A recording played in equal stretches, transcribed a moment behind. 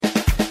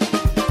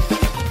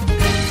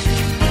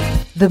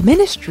The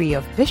ministry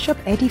of Bishop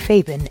Eddie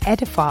Fabin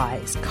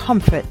edifies,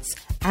 comforts,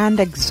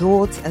 and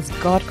exhorts as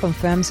God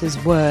confirms His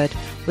word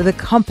with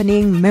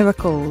accompanying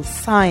miracles,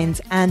 signs,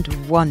 and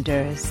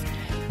wonders.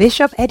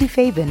 Bishop Eddie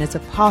Fabin is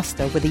a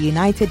pastor with the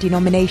United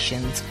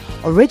Denominations,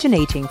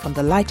 originating from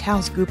the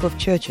Lighthouse Group of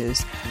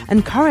Churches,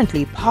 and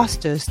currently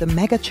pastors the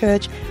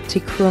megachurch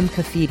Tikrum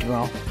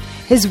Cathedral.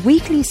 His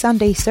weekly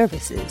Sunday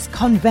services,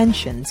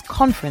 conventions,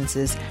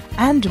 conferences,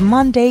 and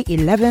Monday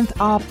 11th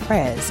hour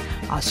prayers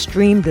are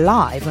streamed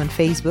live on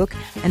Facebook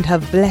and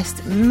have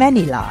blessed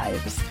many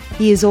lives.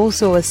 He is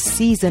also a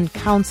seasoned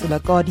counselor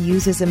God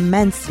uses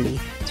immensely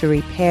to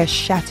repair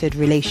shattered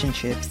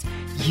relationships.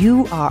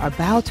 You are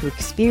about to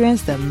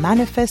experience the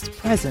manifest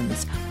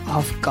presence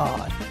of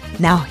God.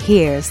 Now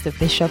here's the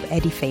Bishop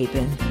Eddie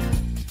Fabin.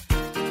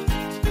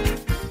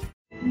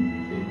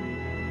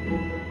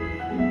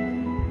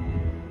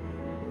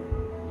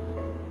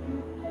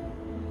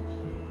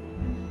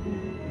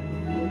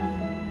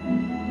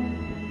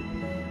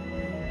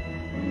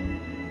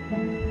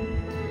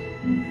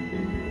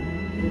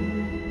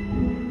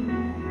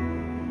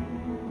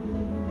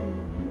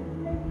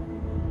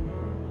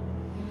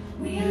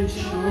 We are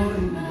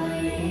joined by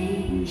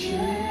angels,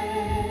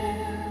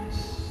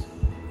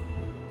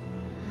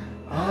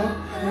 our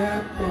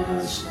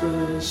purpose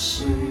the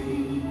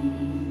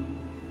same,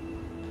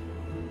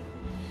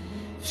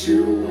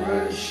 to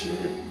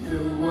worship the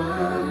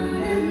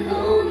one and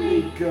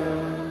only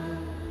God.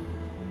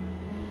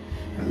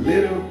 A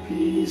little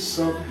piece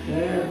of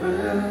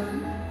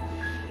heaven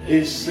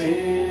is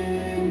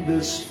in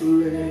this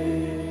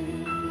place.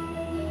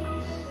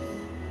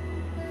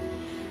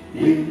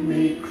 We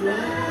may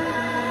cry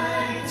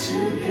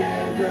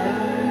together,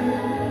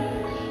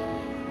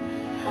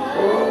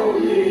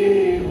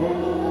 holy,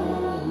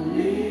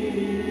 holy,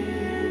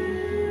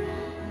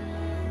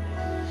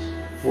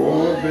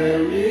 for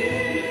there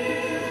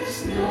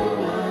is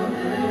no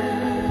other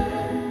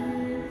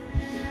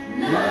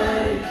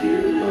like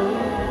you,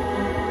 Lord.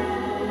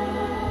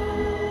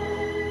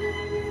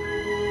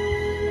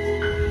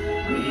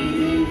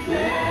 We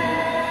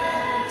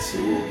declare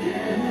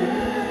together,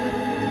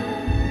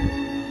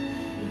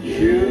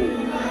 you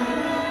are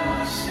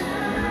awesome.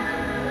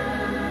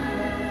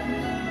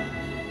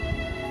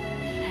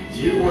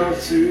 You are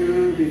to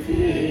be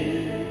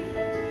feared,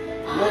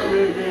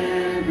 honored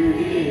and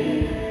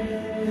revered.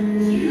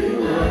 You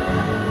are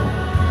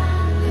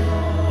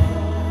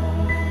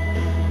Lord.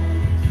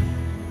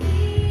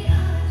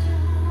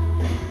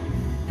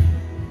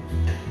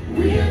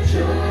 We are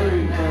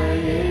joined by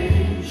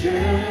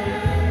angels.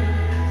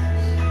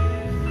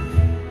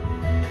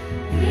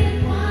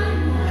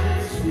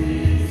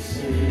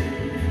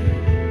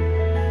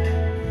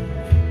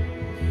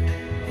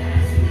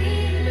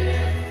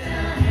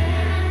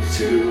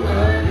 To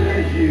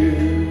honor you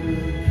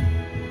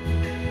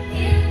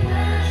in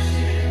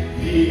worship,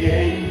 the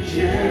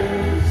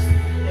angels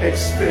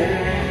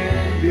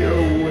extend their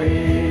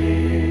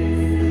wings,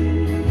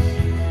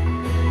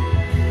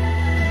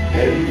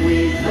 and we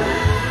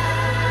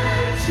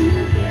cry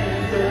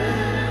together,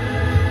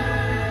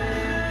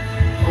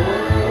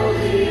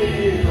 holy,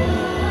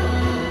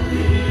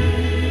 holy,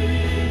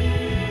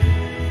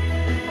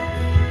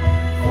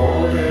 for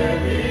there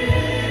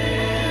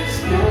is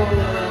no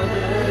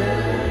other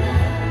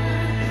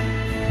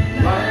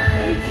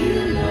like you,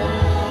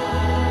 Lord.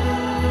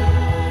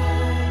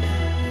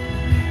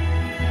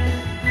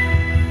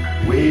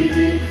 We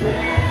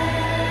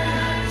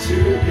declare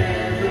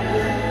together,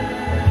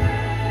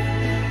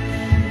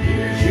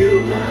 you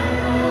are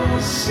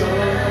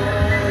awesome.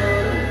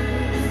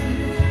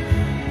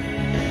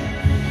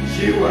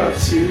 You are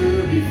to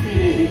be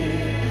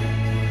feared,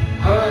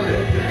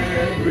 honored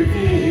and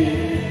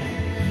revered,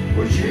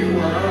 for you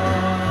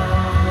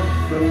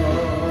are the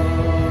Lord.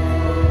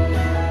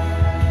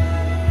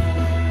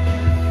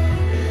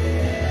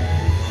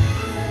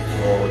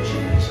 Oh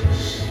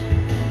Jesus,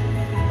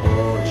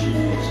 oh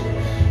Jesus,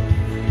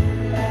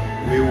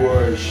 we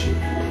worship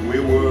you, we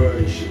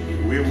worship you,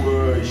 we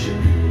worship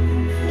you.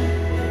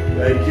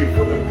 Thank you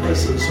for the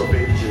presence of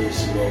angels,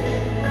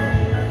 Lord.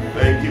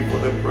 Thank you for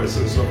the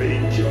presence of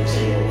angels,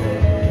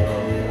 Lord.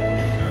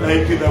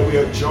 Thank you that we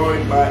are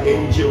joined by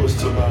angels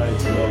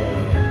tonight,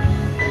 Lord.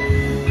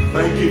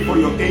 Thank you for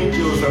your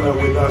angels that are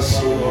with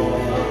us,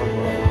 Lord.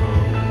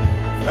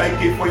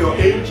 Thank you for your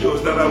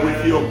angels that are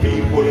with your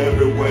people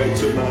everywhere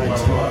tonight,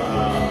 Lord.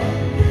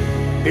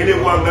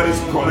 Anyone that is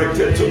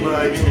connected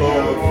tonight,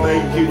 Lord,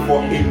 thank you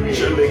for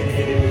angelic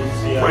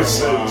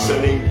presence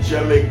and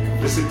angelic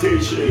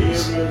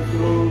visitations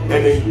and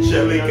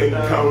angelic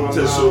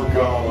encounters, oh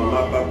God.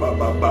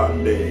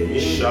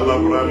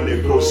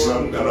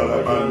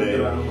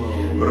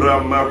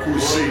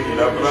 Ramakusi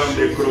la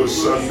brande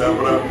crosanda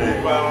brande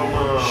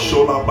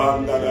Shola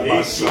banda da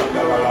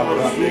basanda la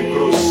brande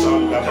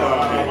crosanda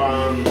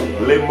brande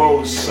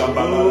Lemosa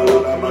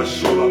balala la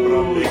shola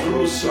brande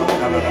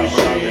crosanda la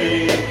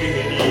brande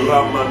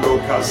Ramando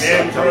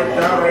casanta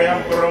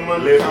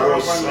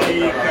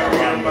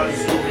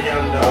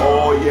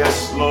Oh yes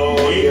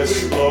Lord,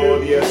 yes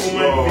Lord, yes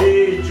Lord.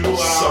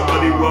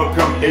 Somebody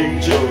welcome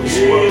angels.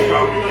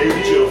 Welcome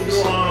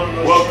angels.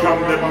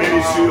 Welcome the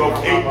ministry of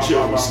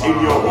angels in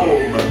your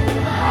home.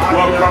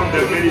 Welcome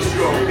the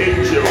ministry of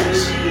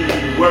angels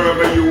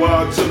wherever you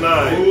are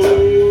tonight.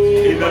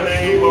 In the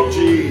name of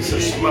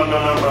Jesus.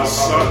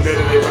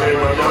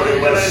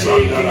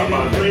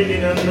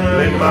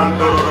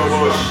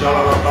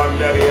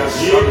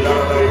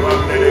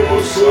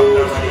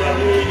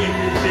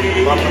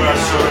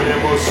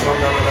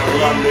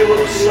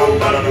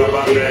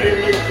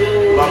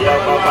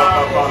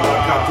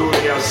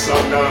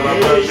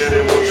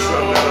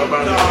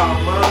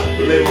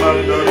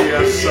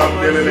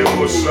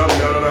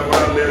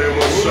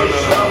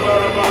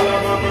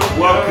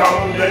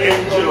 Welcome the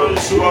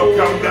angels.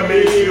 Welcome the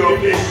ministry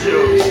of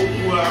angels.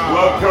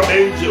 Welcome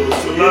angels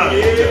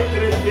tonight.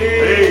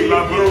 Hey,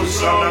 la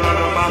brusa na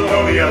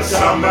mandoria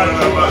samba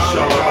na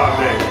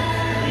bashalabane.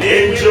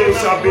 Angels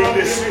have been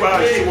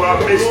dispatched to our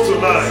midst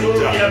tonight.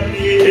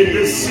 In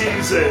this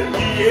season.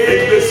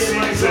 In this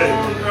season. In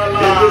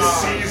this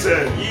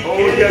season. Oh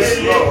yes,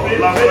 Lord.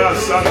 La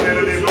brusa na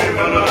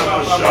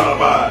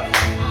bashalabane.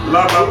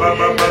 La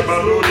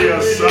babababaluria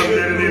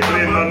sandere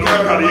prima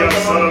nucaria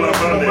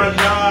salabane.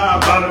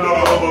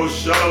 Mandoro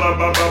shala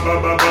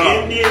babababa.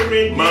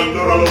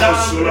 Mandoro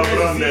sula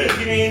brande.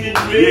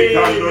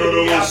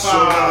 Yekandoro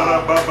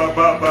sula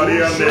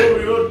babababariane.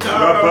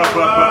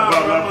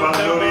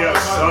 Babababaluria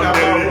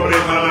sandere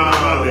prima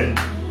namane.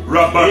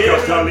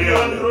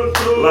 Rabakatalian,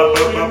 La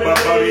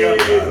Bababaria,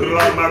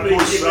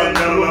 Ramakusa,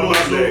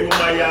 Nalamade,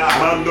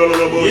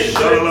 Mandolo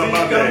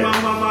Shalamade,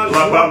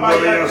 La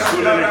Bambaria,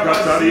 Sule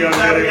Catarian,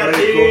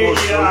 Greco,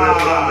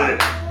 Sole,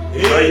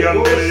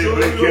 Rayandere,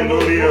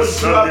 Brekendoria,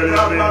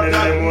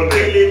 Sandere,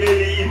 Mone,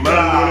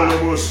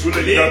 Mandolo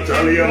Sule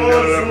Catalian,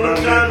 Mone,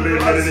 Mandolo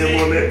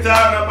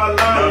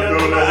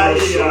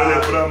Sole,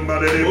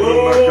 Brambade,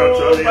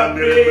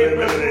 Catalian,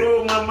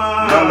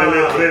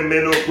 Nalele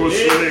Bremeno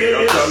Cosole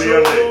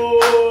Cataliane,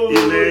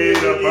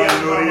 Ilera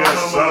Pandoria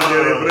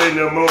Sandere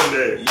Brena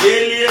Monde,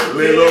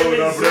 Lelo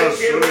da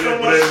Brasole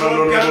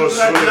Bremano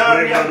Sole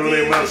Bremano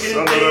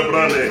Massandra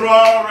Brane,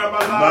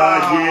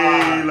 Magi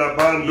la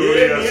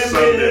Pandoria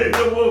Sande.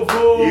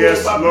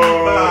 Yes,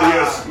 Lord,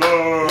 yes,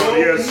 Lord,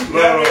 yes,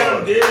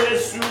 Lord. We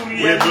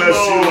bless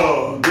you,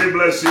 Lord. We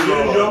bless you,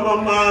 Lord.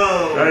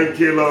 Thank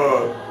you,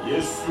 Lord.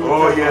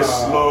 Oh, yes,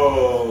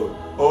 Lord.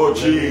 Oh,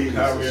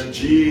 Jesus,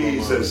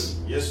 Jesus.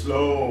 Yes,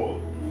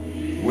 Lord.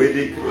 We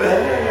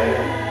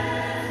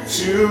declare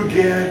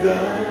together,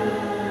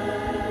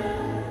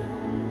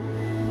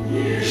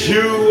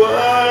 you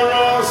are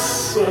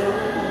awesome.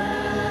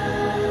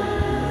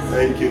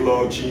 Thank you,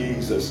 Lord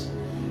Jesus.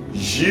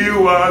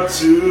 You are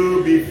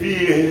to be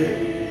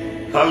feared.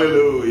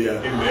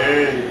 Hallelujah.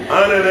 Amen.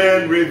 Honored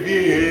and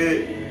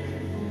revered,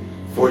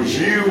 for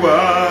you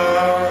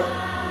are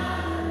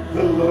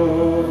the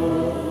Lord.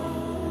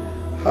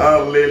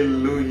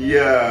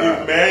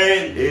 Hallelujah.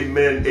 Amen.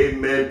 Amen.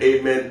 Amen.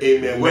 Amen.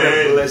 Amen. What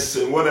a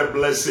blessing. What a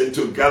blessing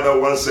to gather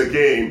once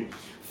again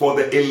for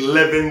the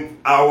 11th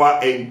hour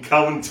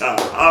encounter.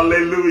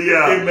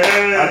 Hallelujah.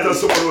 Amen. I thought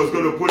someone was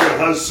going to put your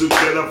hands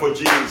together for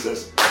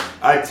Jesus.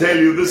 I tell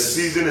you, this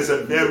season is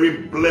a very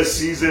blessed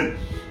season,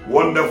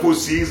 wonderful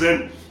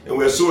season, and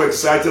we're so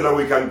excited that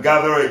we can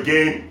gather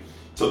again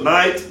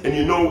tonight. And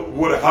you know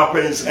what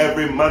happens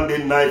every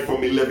Monday night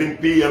from 11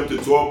 p.m. to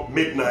 12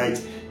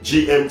 midnight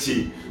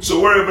GMT.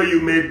 So wherever you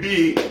may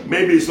be,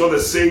 maybe it's not the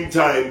same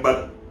time,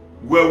 but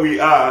where we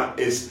are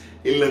is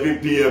 11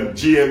 p.m.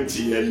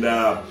 GMT, and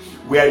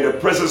we are in the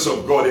presence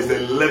of God. It's the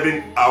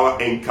 11th hour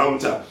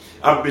encounter.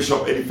 I'm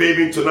Bishop Eddie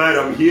FABIN. Tonight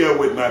I'm here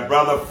with my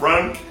brother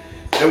Frank,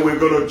 and we're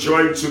going to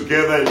join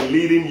together in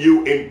leading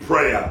you in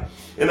prayer.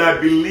 And I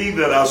believe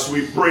that as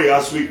we pray,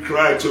 as we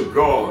cry to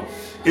God,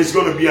 it's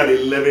going to be an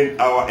 11th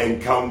hour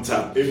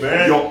encounter.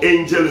 Amen. Your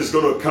angel is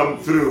going to come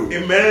through.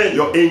 Amen.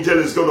 Your angel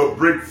is going to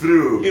break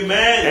through.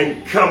 Amen.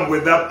 And come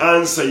with that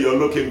answer you're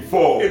looking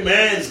for.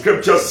 Amen.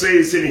 Scripture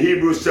says in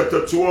Hebrews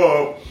chapter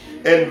 12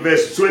 and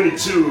verse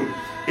 22,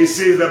 it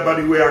says that,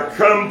 but we are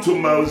come to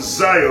Mount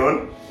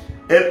Zion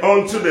and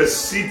unto the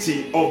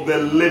city of the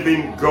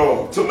living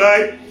God.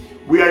 Tonight,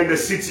 we are in the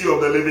city of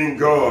the living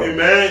God.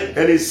 Amen.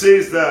 And it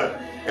says that,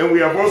 and we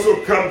have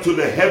also come to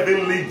the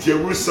heavenly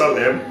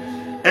Jerusalem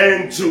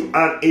and to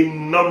an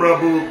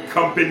innumerable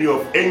company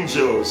of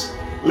angels.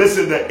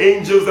 Listen, the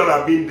angels that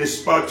are being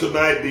dispatched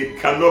tonight, they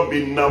cannot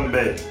be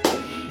numbered.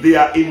 They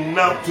are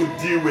enough to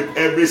deal with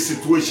every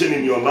situation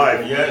in your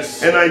life.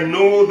 Yes. And I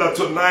know that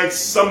tonight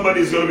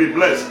somebody is going to be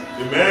blessed.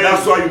 Amen.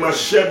 That's why you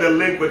must share the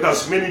link with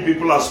as many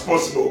people as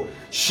possible.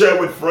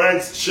 Share with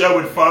friends, share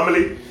with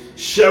family,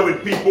 share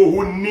with people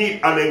who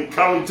need an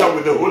encounter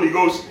with the Holy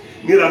Ghost,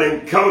 need an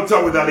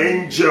encounter with an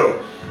angel.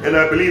 And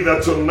I believe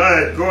that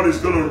tonight God is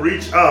going to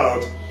reach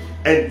out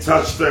and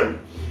touch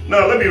them.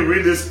 Now let me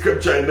read this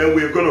scripture and then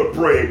we're going to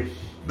pray.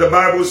 The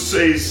Bible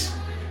says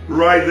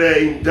right there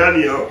in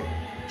Daniel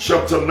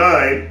chapter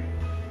 9.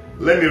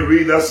 Let me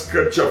read that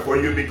scripture for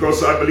you,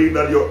 because I believe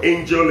that your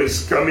angel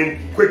is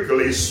coming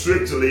quickly,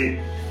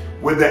 swiftly,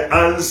 with the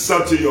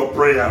answer to your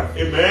prayer.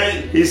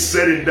 Amen. He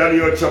said in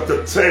Daniel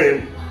chapter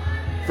 10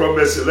 from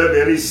verse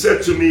 11, and he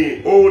said to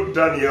me, O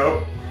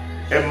Daniel,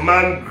 a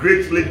man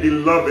greatly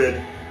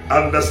beloved,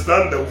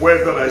 understand the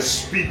words that I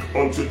speak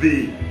unto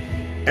thee,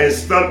 and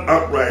stand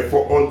upright,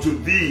 for unto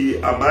thee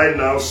am I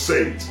now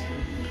sent.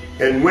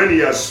 And when he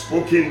has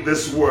spoken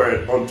this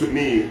word unto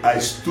me, I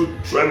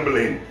stood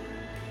trembling.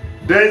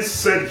 Then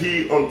said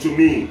he unto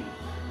me,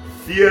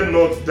 Fear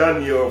not,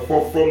 Daniel,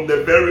 for from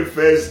the very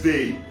first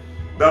day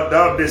that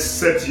thou didst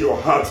set your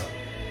heart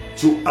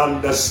to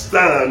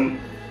understand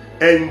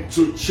and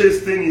to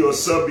chasten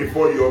yourself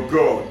before your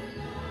God,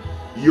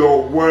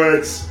 your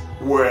words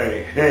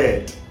were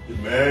heard.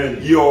 Amen.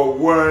 Your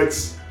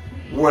words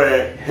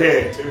were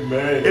heard.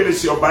 Amen. If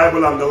it's your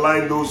Bible,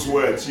 underline those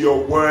words.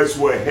 Your words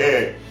were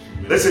heard.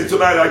 Amen. Listen,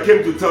 tonight I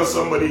came to tell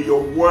somebody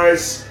your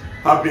words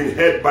have been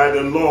heard by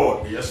the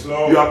Lord. Yes,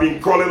 Lord. You have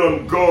been calling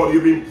on God.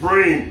 You've been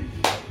praying.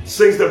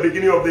 Since the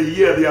beginning of the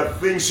year, there are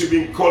things you've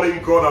been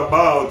calling God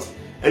about.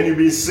 And you've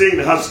been saying,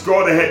 has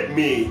God heard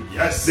me?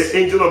 Yes. The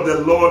angel of the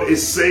Lord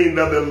is saying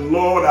that the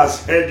Lord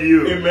has heard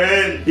you.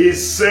 Amen. He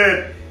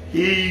said,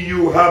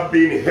 you have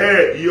been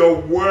heard. Your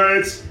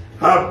words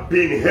have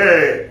been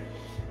heard.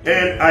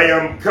 And I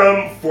am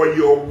come for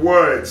your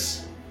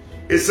words.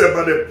 It said,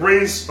 but the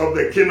prince of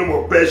the kingdom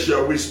of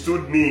Persia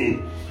withstood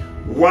me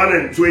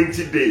 21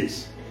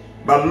 days.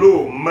 But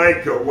lo,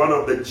 Michael, one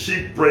of the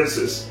chief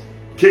princes,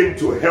 came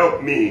to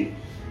help me,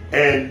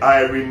 and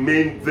I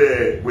remained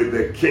there with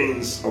the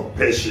kings of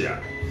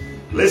Persia.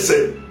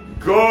 Listen,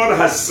 God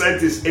has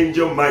sent his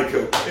angel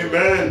Michael.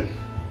 Amen.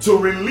 To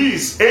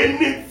release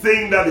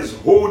anything that is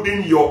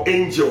holding your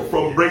angel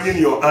from bringing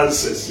your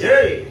answers.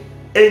 Yay.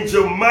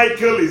 Angel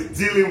Michael is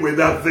dealing with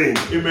that thing.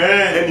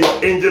 Amen. And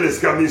your angel is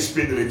coming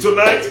speedily.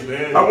 Tonight,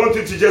 Amen. I want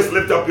you to just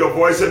lift up your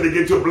voice and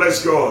begin to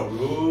bless God.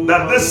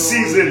 That this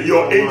season,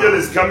 your angel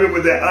is coming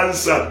with the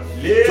answer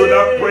to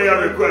that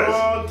prayer request.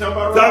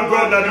 Thank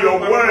God that your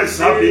words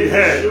have been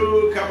heard.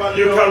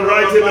 You can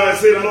write it and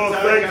say, Lord,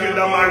 thank you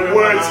that my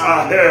words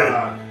are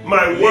heard.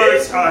 My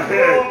words are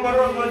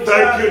heard.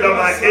 Thank you that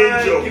my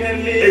angel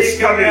is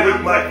coming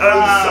with my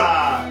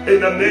answer. In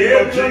the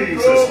name of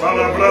Jesus.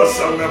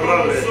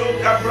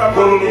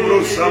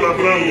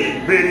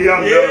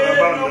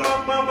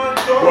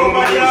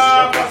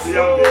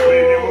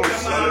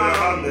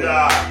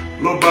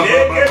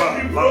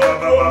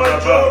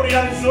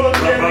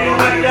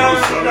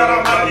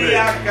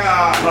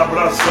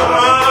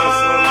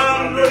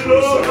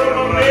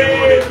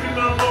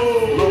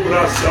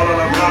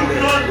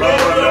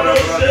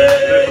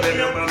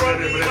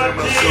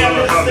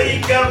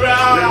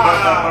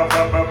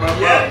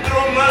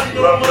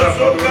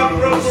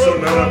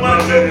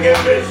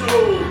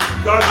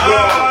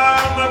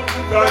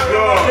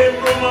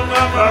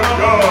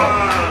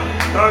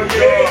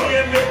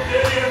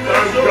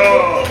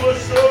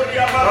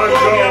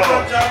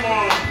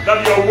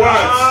 That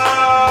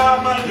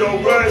your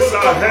words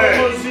are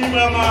heard.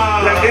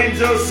 The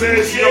angel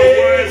says your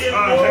words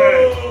are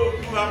heard.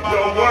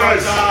 Your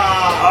words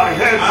are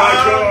heard by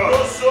God.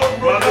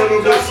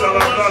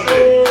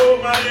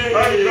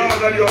 Thank God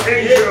that your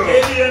angel,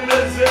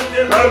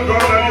 thank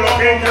God that your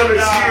angel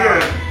is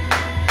here.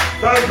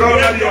 Thank God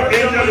that your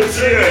angel is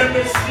here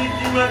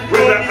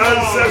with the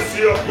answers to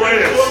your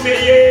prayers.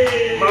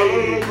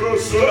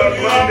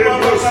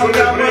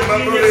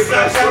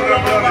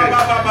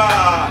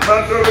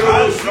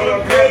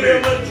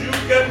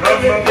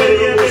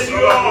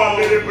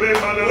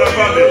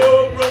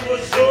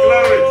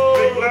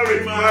 Declare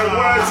it. My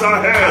words are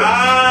heard.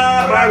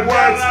 My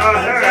words are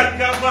heard.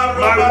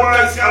 My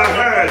words are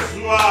heard.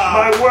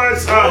 My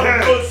words are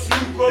heard.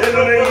 In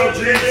the name of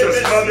Jesus.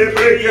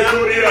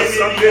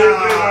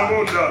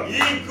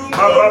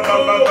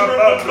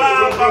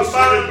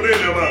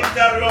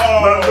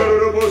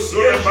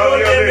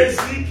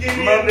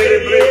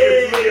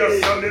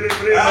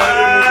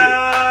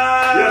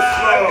 Yes,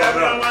 Lord.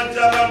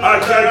 I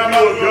thank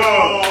you,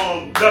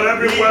 God, that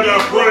every word I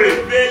pray,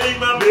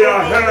 they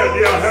are heard,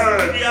 they are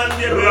heard.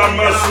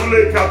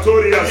 Ramasule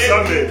Katoria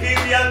Sande.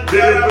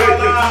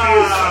 Deliberate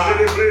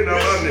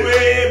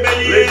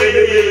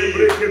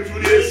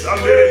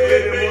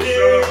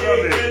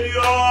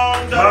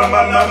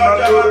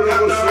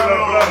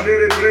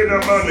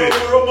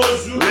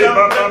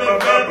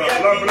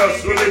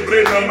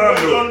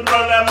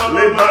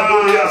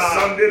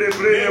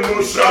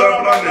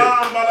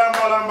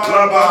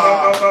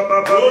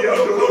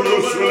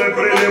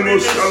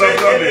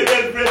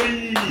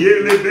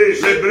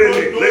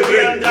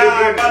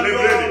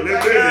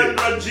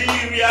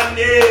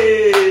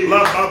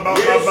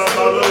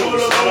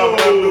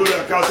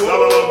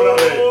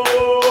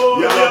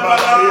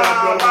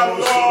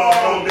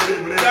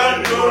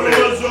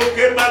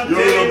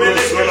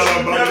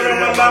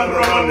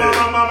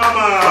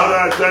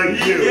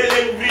thank you.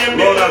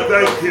 Lord, I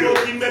thank you.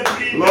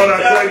 Lord, I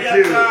thank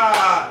you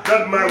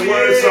that my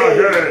words are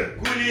heard.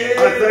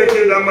 I thank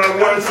you that my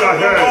words are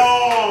heard.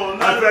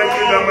 I thank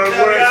you that my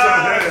words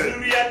are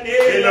heard.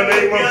 In the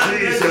name of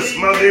Jesus,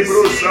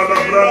 Malibro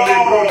Salabrande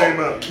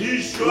Bronema,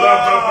 La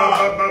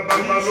Baba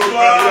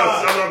Locaria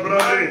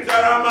Salabrande,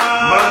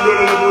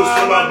 Mandolo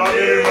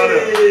Salabane.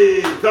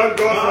 Thank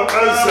God for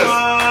answers.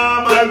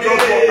 Thank God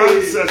for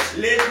answers.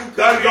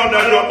 Thank God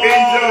that your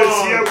angel is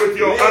here with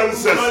your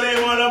answers.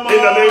 In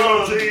the name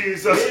of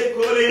Jesus.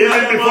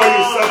 Even before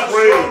you start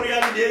praying,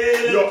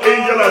 your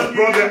angel has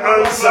brought the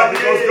answer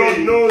because God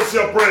knows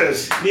your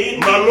prayers.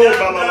 Malo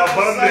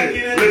Balabande,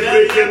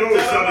 Lebrekeno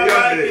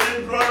Sabiande,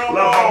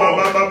 La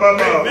Baba,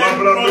 La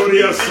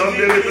Brandoria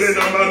Sandele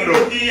Prenamando,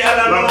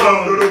 La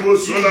Brandorubu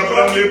Sula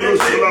Brande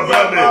Brusula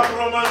Brande.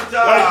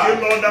 Thank you,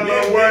 Lord, that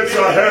my words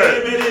are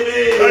heard.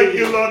 Thank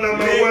you, Lord, that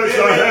my words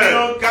are heard.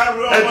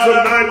 And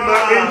tonight my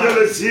angel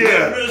is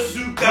here.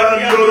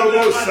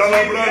 Mandorobo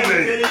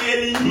Salabrande,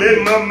 Me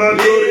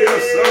Mamandoria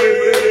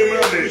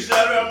Salabrande,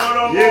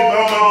 Ye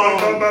Baba,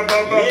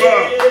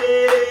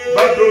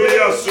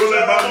 Badoria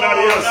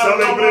Solebandaria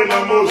Salabrana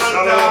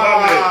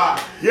Mosalabane.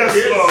 Yes,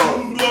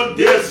 Lord.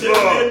 Yes,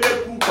 Lord.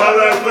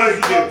 Father, I thank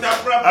you.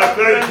 I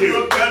thank you.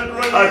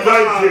 I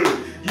thank you.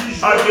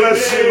 I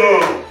bless you,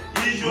 Lord.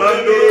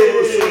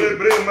 Mandoro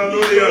Solebre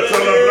Mandoria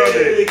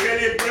Salabrane.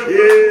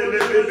 Ye le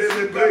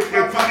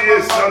breke fie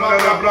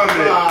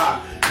Salabrane.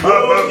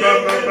 Baba,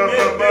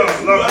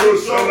 la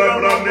brusa la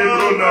brande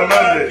bruna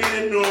mande.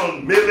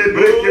 Mele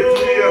breke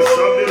fie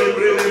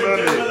Salabrane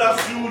mande.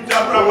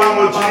 Oh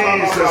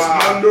Jesus,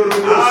 Mandoro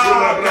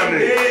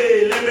Solabrane.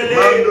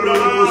 Mandoro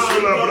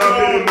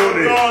Solabrane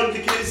mone.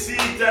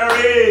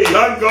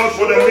 Thank God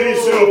for the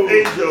ministry of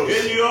angels.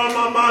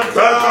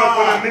 Thank God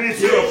for the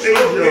ministry of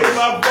angels.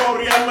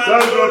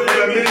 Thank God for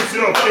the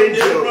ministry of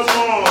angels.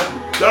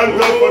 Thank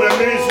God for the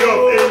ministry of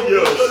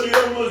angels.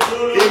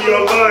 In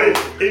your life,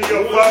 in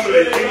your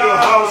family, in your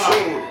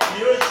household.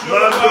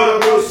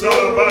 Mandoro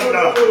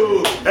Salabanda.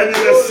 And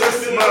in the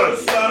sixth month.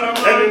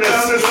 And in the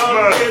sixth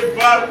month.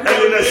 And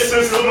in the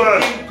sixth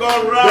month.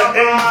 The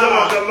angel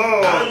of the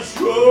Lord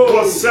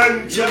was sent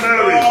to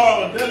Mary.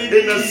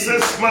 In the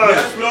sixth month.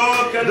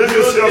 This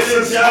is your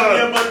sixth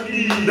month.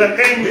 The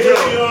angel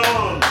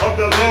of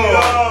the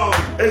Lord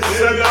is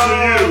sent to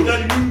you.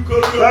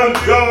 Thank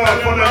God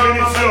for the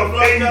ministry of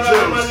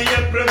angels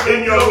in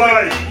your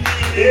life,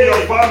 in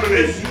your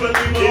family,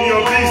 in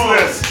your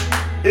business,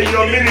 in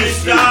your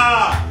ministry,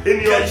 in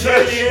your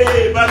church.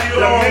 The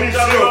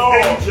ministry of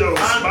angels.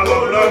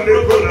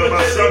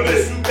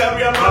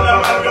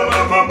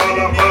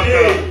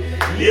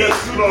 Yes,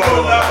 Lord.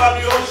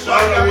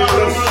 Father, we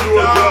bless you,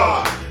 O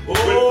God. We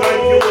thank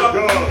you, O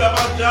God,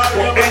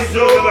 for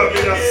angels that have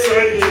been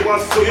assigned to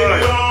us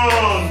tonight.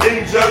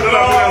 Angels that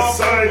have been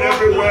assigned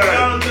everywhere,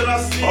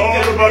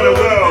 all over the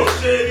world,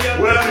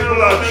 where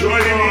people are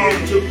joining in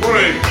to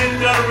pray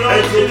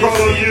and to call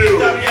on you.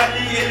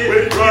 We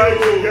cry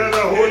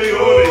together, holy,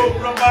 holy.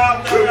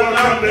 We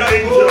welcome the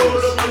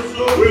angels.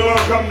 We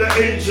welcome the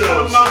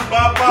angels. We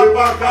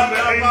welcome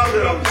the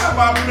angels.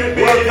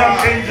 Welcome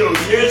angels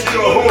into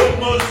your home.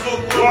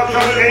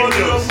 Welcome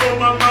angels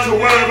to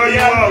wherever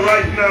you are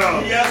right now.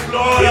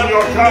 In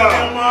your car.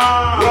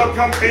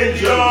 Welcome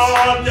angels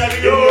in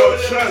your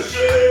church.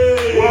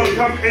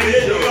 Welcome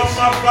angels.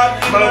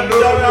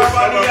 Mandoro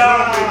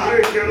Salabani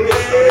Brekeru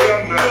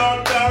Sayanda.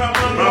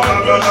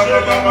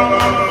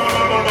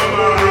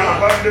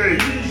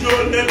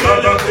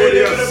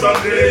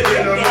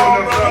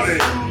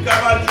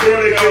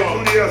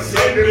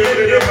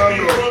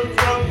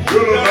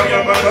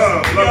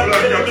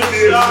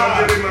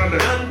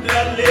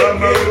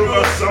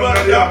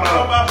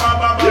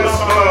 Yes,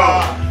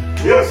 Lord.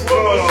 Yes,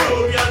 Lord.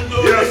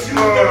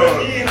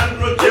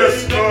 Yes,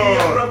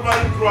 Lord.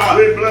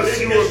 We bless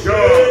you, O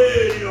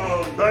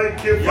God.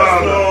 Thank you,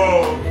 Father,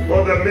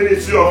 for the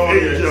ministry of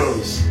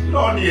angels.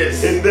 Lord,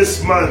 yes. In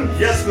this month.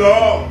 Yes,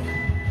 Lord.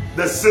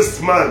 The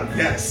 6th month.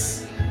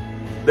 Yes.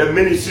 The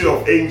ministry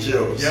of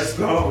angels. Yes,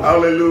 Lord.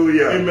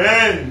 Hallelujah.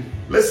 Amen.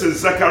 Listen,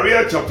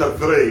 Zechariah chapter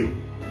 3.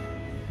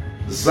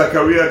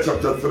 Zechariah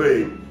chapter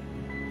 3.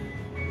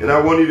 And I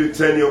want you to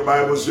turn your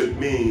Bibles with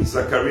me.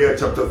 Zechariah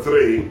chapter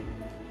 3.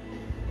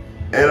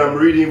 And I'm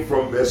reading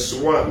from verse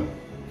 1.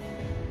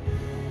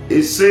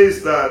 It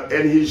says that,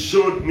 and he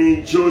showed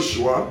me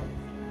Joshua,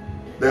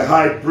 the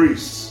high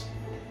priest,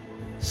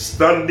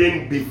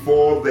 standing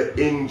before the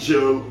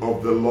angel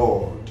of the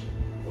Lord.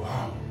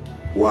 Wow.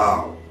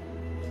 Wow.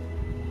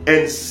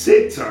 And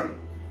Satan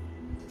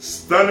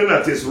standing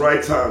at his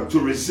right hand to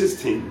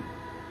resist him.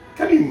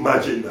 Can you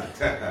imagine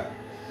that?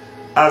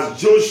 As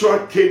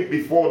Joshua came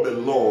before the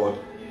Lord,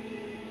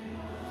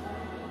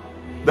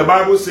 the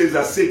Bible says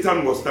that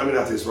Satan was standing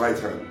at his right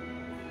hand.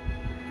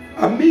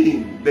 I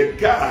mean, the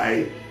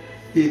guy,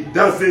 he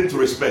doesn't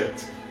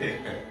respect.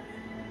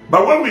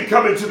 But when we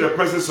come into the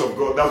presence of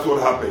God, that's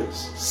what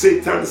happens.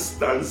 Satan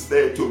stands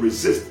there to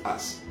resist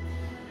us.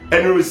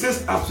 And he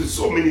resists us with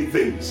so many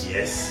things.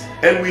 Yes.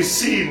 And we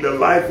see in the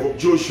life of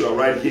Joshua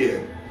right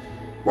here,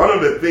 one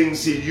of the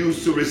things he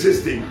used to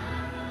resist him.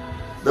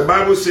 The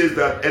Bible says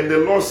that, and the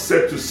Lord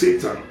said to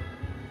Satan,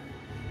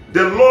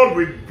 the Lord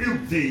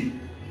rebuked thee,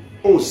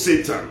 O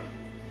Satan,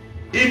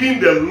 even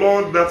the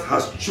Lord that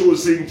has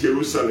chosen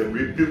Jerusalem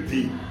rebuke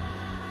thee.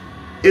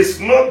 Is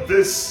not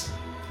this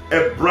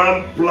a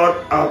brand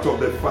plucked out of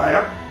the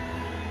fire?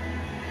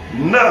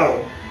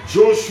 Now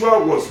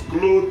Joshua was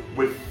clothed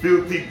with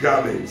filthy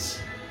garments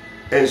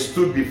and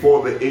stood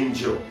before the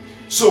angel.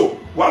 So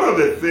one of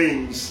the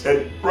things,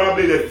 and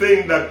probably the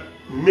thing that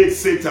made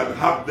Satan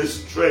have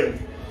this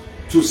strength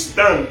to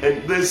stand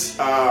and this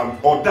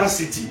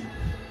audacity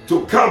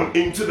to come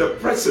into the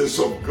presence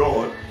of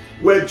God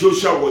where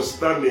Joshua was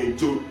standing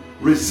to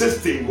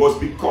resist him, was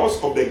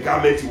because of the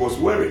garment he was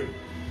wearing.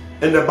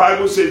 And the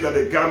Bible says that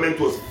the garment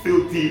was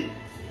filthy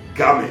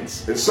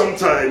garments. And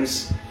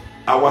sometimes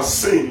our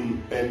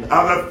sin and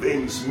other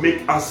things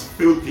make us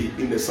filthy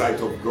in the sight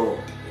of God.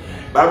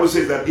 The Bible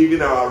says that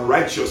even our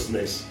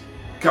righteousness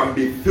can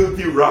be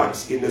filthy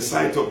rags in the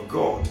sight of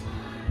God.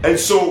 And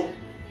so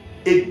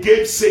it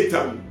gave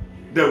Satan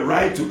the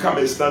right to come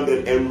and stand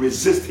there and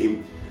resist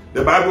him.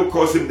 The Bible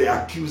calls him the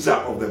accuser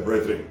of the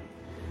brethren.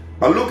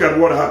 But look at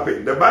what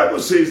happened. The Bible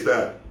says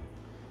that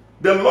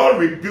the Lord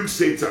rebuked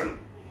Satan.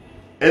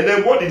 And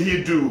then what did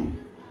he do?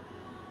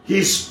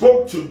 He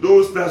spoke to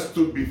those that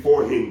stood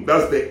before him.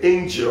 That's the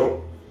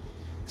angel,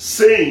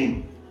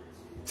 saying,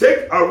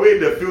 take away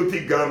the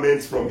filthy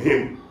garments from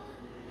him.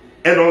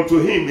 And unto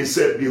him he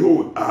said,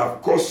 behold, I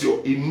have caused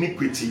your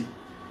iniquity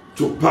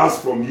to pass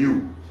from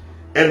you,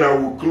 and I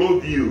will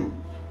clothe you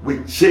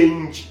with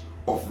change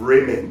of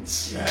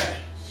raiment. Yes.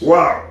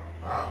 Wow.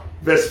 Wow.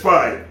 Verse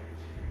 5.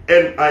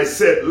 And I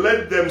said,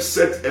 let them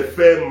set a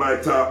fair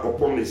mitre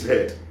upon his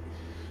head.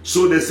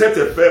 So they set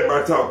a fair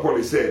mitre upon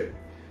his head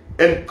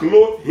and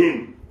clothed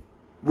him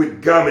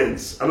with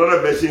garments. Another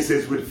version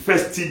says with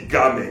festive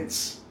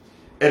garments.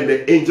 And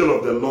the angel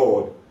of the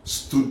Lord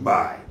stood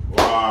by.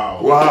 Wow.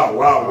 Wow,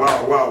 wow,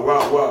 wow, wow,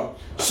 wow, wow.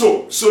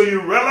 So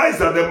you realize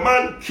that the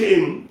man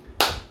came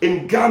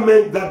in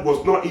garment that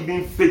was not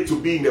even fit to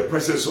be in the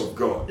presence of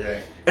God.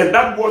 Yeah. And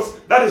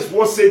that is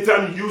what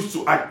Satan used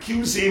to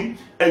accuse him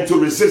and to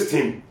resist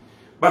him.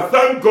 But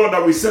thank God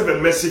that we serve a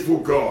merciful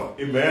God.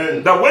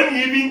 Amen. That when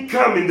you even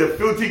come in the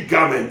filthy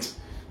garment,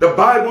 the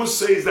Bible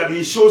says that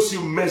he shows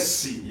you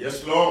mercy.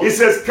 Yes, Lord. He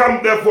says,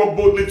 come therefore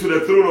boldly to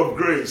the throne of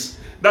grace,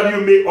 that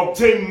you may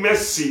obtain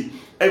mercy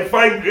and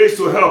find grace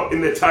to help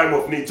in the time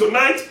of need.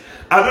 Tonight,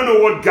 I don't know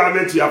what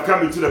garment you have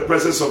come into the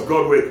presence of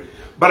God with,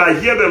 but I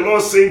hear the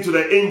Lord saying to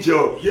the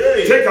angel,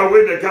 Yay. take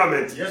away the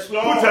garment. Yes,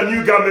 Lord. Put a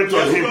new garment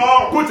on him.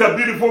 Lord. Put a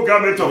beautiful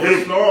garment on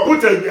Yes, him.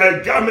 Lord. Put a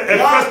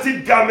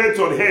festive garment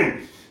on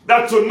him.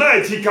 That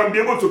tonight he can be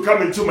able to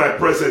come into my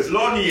presence.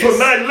 Lord, yes.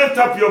 Tonight, lift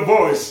up your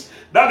voice.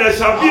 That there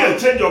shall be a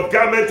change of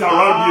garment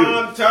around you.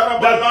 That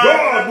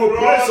God will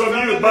place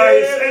on you by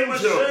his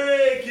angel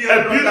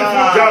a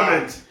beautiful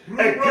garment.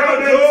 A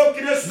garment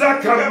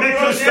that can make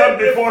you stand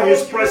before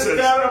his presence.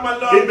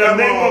 In the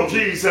name of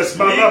Jesus.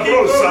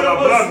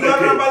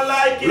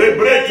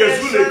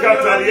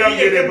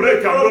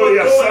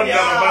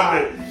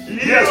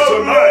 Yes,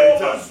 tonight,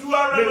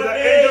 may the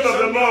angel of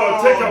the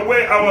Lord take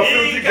away our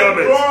filthy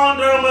garments.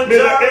 May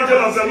the angel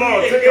of the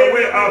Lord take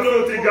away our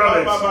filthy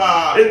garments.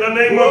 In the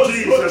name of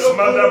Jesus,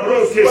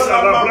 Madabroke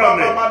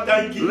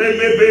Salabrane,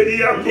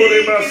 Lebebedia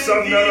Koreba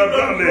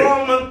Sandalabrane,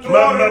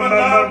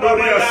 Mama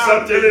Doria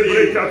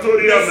Satele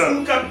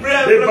Katoriana,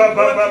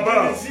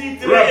 Baba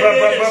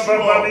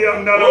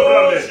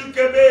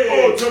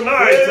Oh,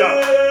 tonight,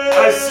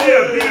 I see a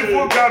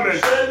beautiful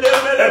garment,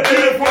 a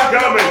beautiful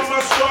garment,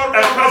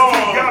 a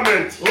festive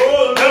garment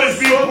that is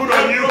being put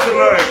on you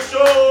tonight.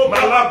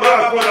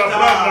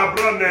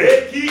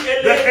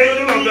 The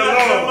angel of the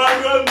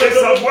Lord is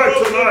at work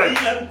tonight.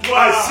 I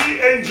see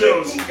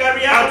angels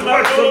at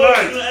work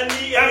tonight,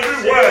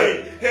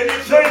 everywhere.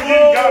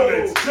 Changing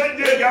garments,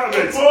 changing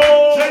garments,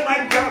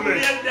 changing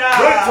garments.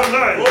 Right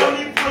tonight,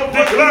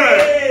 declare,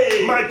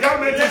 my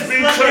garment is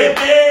being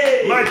changed.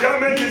 My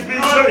garment is being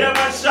changed.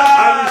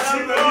 I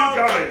receive a new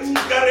garment.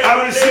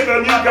 I receive a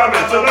new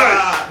garment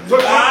tonight. To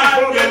come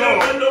before the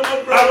Lord,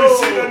 I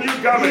receive a new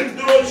garment.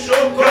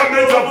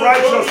 Garment of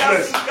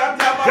righteousness.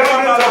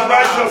 Garment of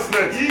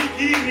righteousness.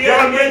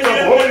 Garment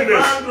of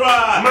holiness.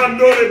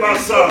 Mandore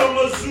basa.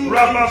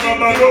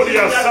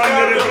 Rabababaloria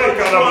sangere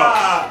brekaraba.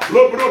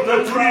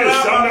 Lobroto turie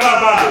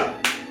sangarabade.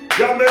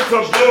 Garment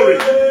of glory.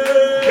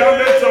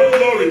 Garment of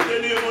glory.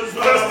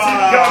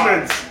 Festive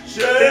garments.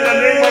 In the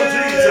name of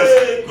Jesus.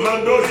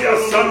 Mandoria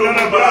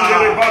sangarabade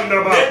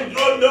rebandaba.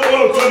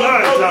 Oh,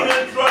 tonight,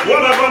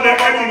 whatever the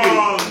enemy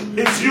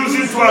is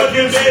using to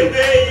accuse you,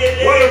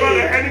 whatever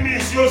the enemy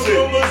is using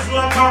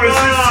to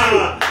resist you,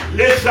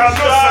 it shall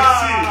not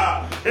succeed.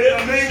 In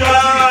the name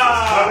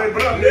of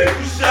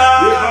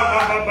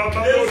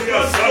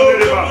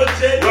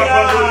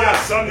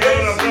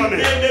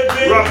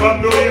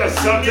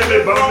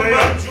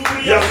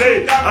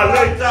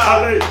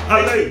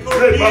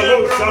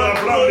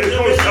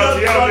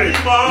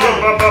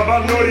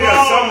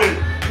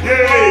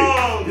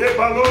Ye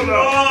balona,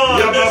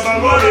 ya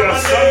babaloria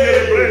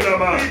sangere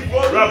brenama,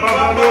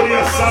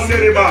 rababaloria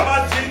sangereba,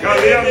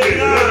 kaliambe,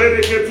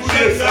 rebeke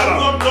tuye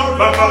sala,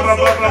 baba.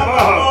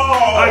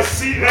 I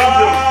see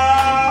angels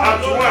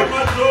at work.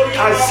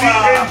 I see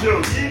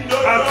angels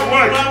at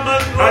work.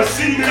 I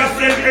see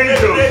ministering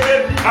angels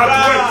at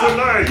work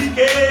tonight.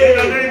 In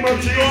the name of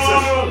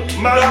Jesus.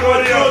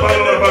 Mangoria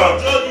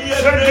Balaba.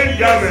 Changing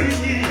garments.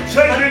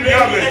 Changing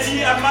garments.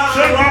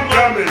 Changing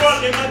garments.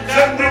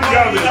 Changing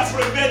garments.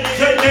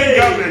 Changing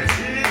garments.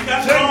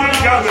 Changing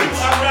garments.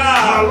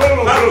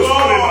 Malolo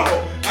Grosolema.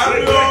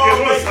 Rebeke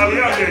Ros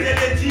Aliane.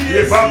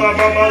 Ye Baba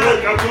Baba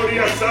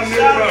Lokatoria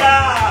Sandera.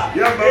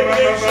 Ya Baba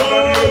Baba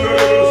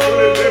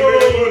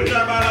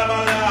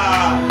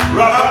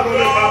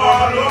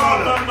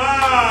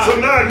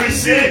Tonight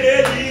receive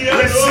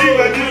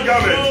a new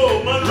garment.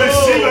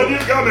 Receive a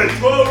new garment.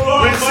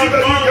 Receive a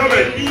new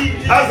garment.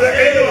 As the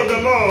angel of the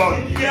Lord.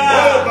 The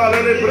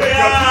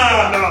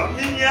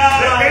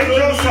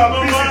angels are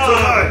busy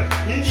tonight.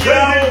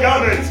 Changing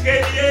garments.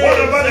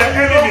 Whatever the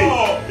enemy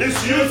is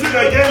using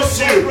against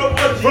you,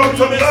 from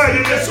tonight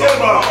it is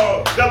over.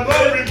 The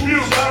Lord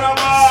rebukes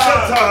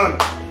Satan.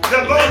 The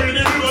Lord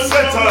rebukes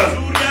Satan.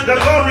 The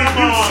Lord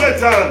rebukes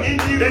Satan. In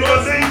the name of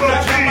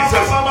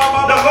Jesus.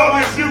 The Lord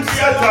rebukes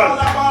Satan.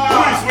 Who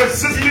is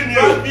resisting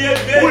you?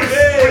 Who is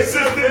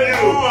resisting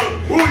you?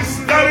 Who is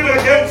standing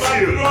against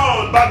you?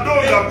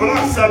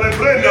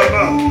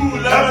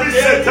 Every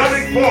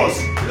satanic force,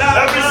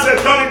 every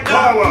satanic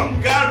power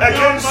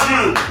against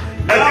you,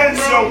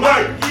 against your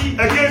work,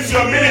 against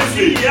your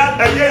ministry,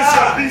 against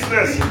your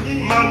business.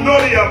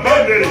 Manoria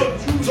Bandere.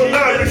 So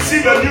now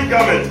receive a new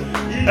garment.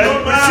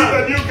 And receive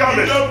a new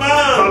garment.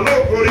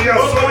 Malokoria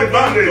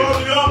Solibande.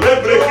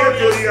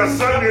 Rebreketoria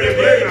Sande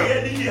Rebrena.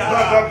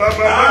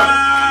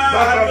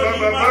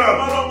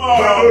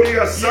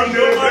 Badoria Sande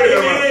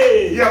Rebrena.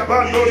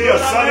 Yabandoria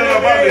Sande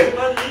Rabane.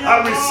 I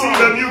receive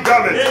a new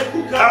garment.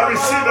 I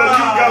receive a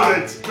new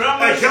garment.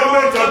 A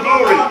garment of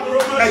glory.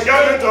 A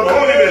garment of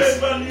holiness.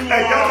 A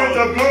garment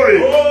of glory.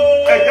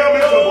 A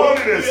garment of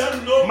holiness.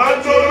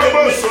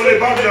 Mandorobo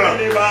Solibanda.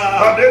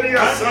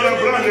 Badoria Sande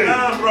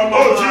Rebrena.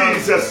 Oh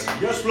Jesus.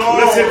 Yes,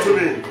 Lord. Listen to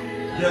me.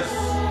 Yes.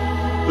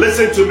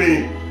 Listen to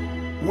me.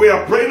 We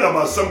are praying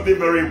about something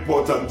very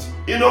important.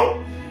 You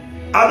know,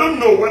 I don't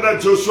know whether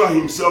Joshua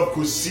himself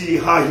could see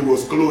how he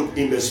was clothed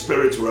in the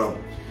spirit realm.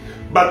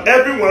 But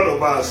every one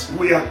of us,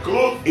 we are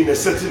clothed in a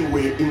certain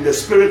way in the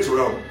spirit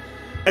realm.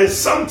 And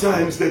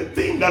sometimes the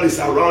thing that is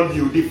around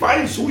you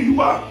defines who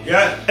you are.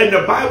 Yes. And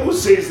the Bible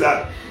says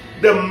that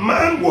the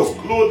man was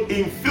clothed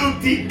in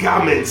filthy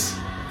garments.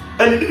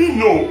 And he didn't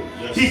know.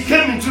 Yes. He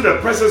came into the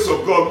presence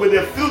of God with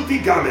a filthy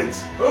garment.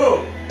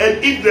 Oh.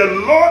 And if the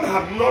Lord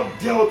had not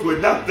dealt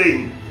with that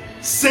thing,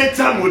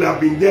 Satan would have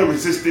been there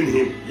resisting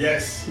him.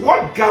 Yes.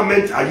 What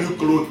garment are you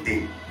clothed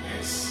in?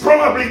 Yes.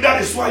 Probably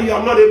that is why you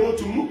are not able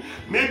to move.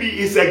 Maybe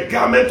it's a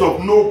garment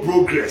of no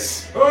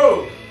progress.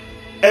 Oh.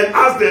 And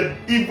as the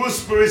evil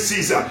spirit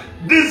sees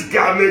this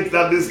garment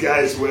that this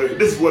guy is wearing,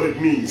 this is what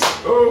it means.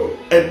 Oh.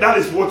 And that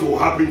is what will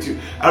happen to you.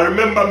 I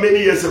remember many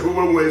years ago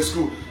when we were in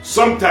school,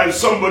 sometimes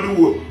somebody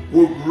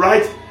will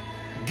write,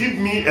 "Give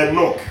me a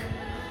knock,"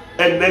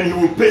 and then he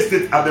will paste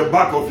it at the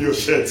back of your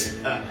shirt.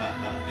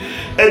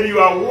 And you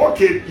are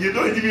walking, you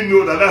don't even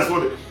know that that's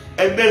what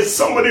and then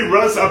somebody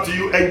runs up to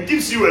you and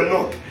gives you a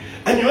knock.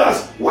 And you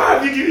ask, "Why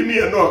have you given me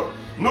a knock?"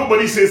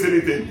 Nobody says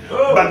anything.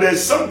 Oh. But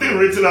there's something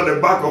written at the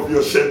back of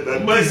your shirt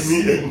that gives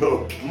me a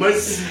knock.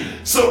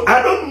 So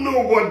I don't know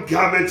what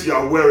garment you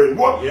are wearing.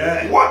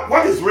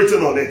 What is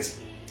written on it?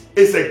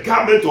 It's a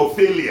garment of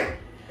failure.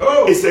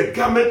 Oh. It's a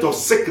garment of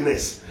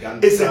sickness.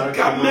 It's a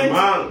garment.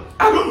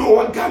 I don't know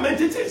what garment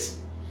it is.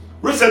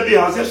 Recently,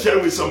 I was just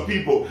sharing with some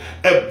people.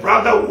 A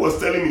brother who was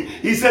telling me,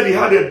 he said he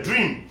had a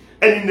dream.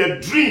 And in the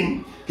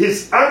dream,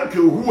 his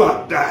uncle who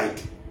had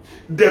died,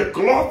 the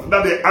cloth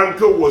that the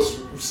uncle was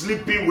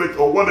sleeping with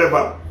or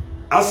whatever,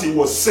 as he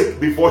was sick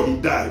before he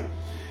died,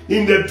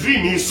 in the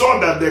dream, he saw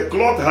that the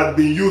cloth had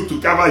been used to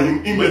cover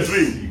him in the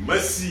dream.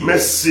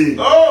 Mercy.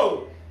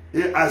 Oh!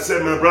 I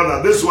said, my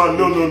brother, this one,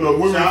 no.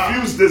 We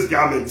refuse this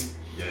garment.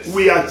 Yes.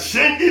 We are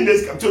changing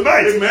this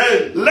tonight.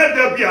 Amen. Let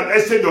there be an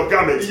exchange of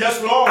garments.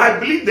 Yes, Lord. I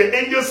believe the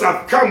angels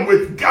have come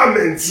with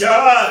garments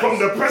from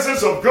the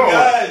presence of God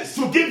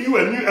to give you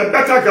a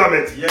better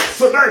garment. Yes.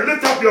 So now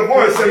lift up your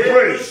voice and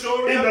pray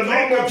in the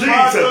name of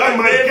Jesus that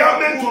my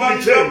garment will be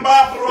changed. In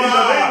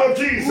the name of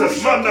Jesus,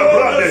 it's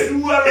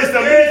the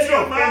ministry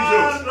of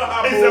angels.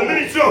 It's the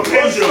ministry of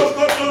angels.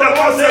 The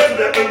Lord said to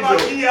the angel,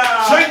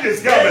 change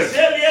this garment.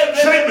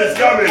 Change this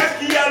garment.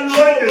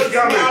 Change this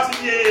garment.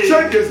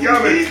 Change this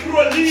garment.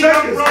 Change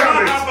his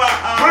garment.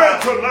 Pray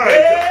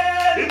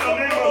tonight in the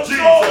name of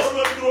Jesus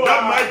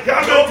that my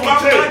garment will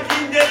change.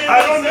 I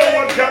don't know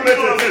what garment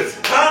it is,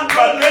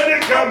 but any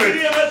garment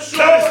that is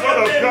not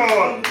of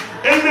God,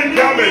 any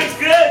garment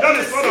that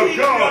is not of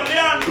God,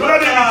 let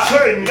it be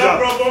changed.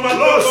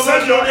 Lord,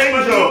 send your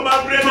angel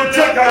to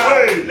take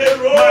away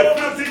my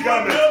filthy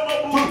garment,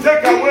 to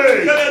take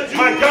away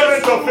my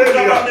garment of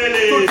failure,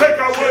 to take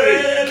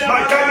away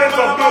my garment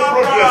of no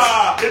progress.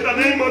 In the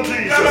name of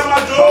Jesus.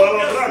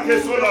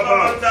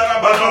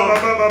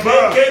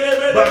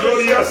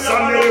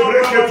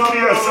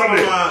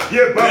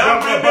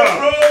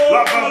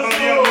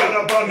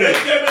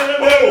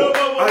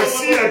 Oh, I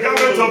see a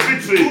garment of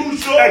victory.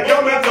 A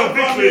garment of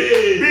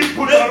victory being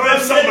put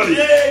around somebody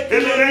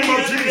in the name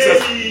of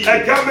Jesus.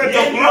 A garment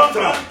of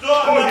laughter.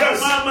 Oh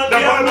yes, the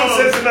Bible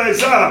says in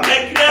Isaiah,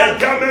 a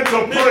garment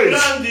of praise.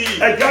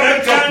 A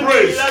garment of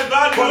praise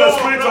for the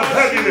spirit of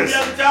heaviness.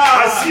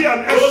 I see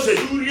an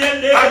exchange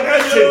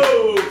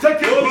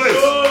taking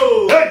place.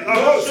 Hey,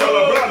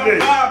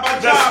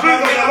 the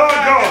spirit of the Lord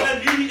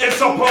God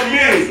is upon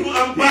me.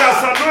 He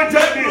has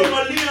anointed me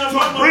to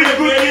bring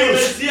good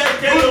news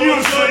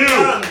to you.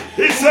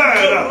 He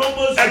said,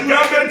 a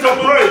garment of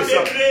praise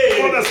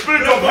for the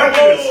spirit of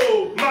heaviness.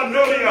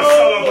 Manoria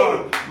Salaba,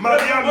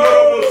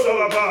 Mariamorobo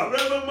Salaba.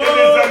 It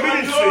is the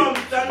ministry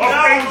of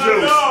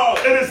angels.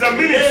 It is the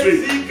ministry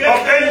of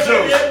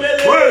angels.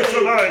 Pray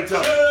tonight.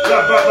 La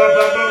ba ba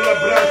ba ba la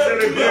brashe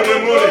le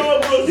gremore.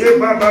 Ye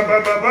ba ba ba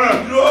ba ba.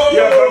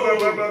 Ya ba ba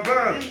ba ba ba.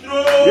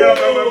 Ya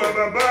ba ba ba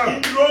ba ba.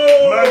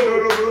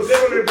 Mandoro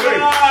brosole bre.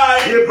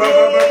 Ye ba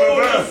ba ba ba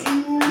ba.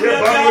 Ye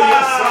ba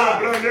ya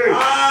salabrande.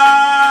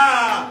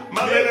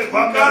 Malele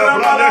pamara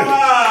brande.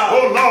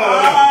 Oh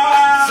Lord,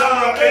 send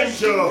your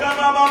angel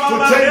to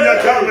change the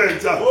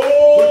garment,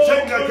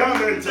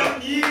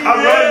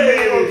 around me,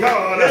 oh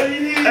God, a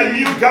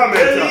new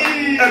garment,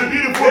 a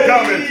beautiful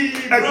garment,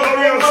 a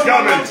glorious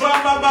garment.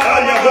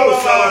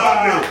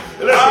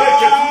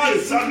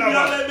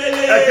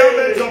 A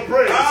garment of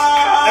praise,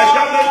 a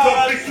garment of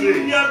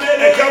victory,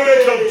 a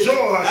garment of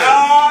joy.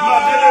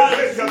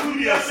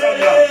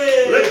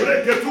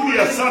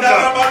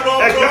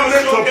 A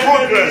garment of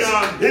progress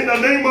in the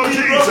name of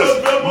Jesus.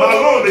 A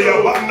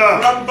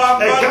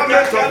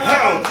garment of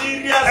health,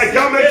 a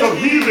garment of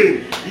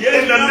healing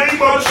in the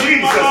name of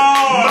Jesus.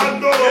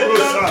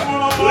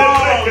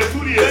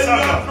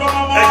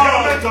 A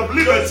garment of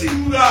liberty,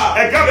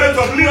 a garment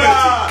of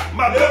liberty.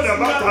 Madonna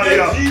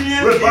Bataria,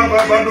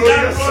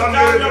 Badoria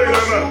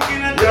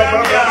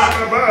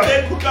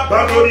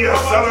Badoria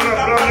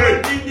Salana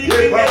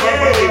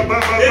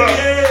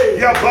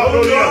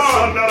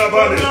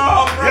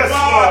Yes,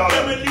 Lord.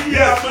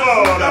 Yes,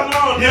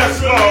 Lord.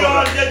 Yes,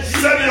 Lord.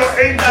 Send your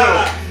angel.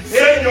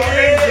 Send your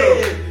angel.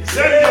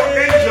 Send your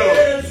angel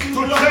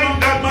to take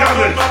that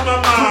garment.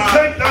 To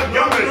take that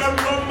garment.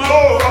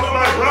 Oh, of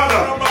my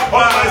brother, of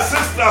my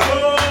sister,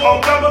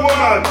 of that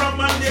woman.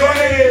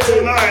 Joining me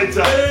tonight.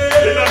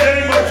 In the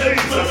name of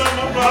Jesus.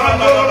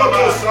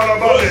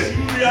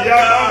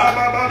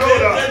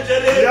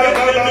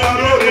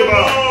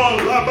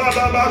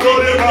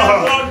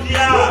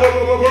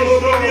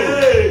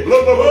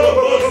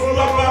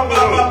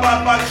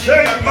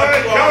 Change my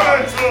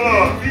garment,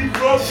 Lord.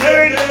 Change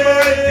my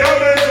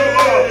garment,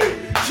 Lord.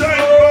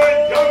 Change my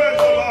garment,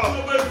 Lord.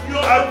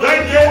 I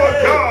thank you,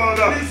 God,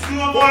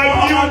 for a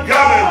new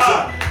garment.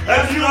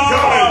 A new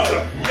garment.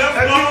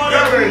 A new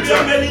garment.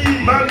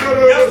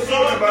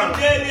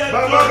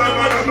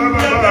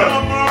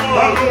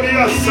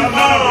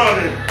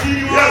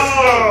 Yes,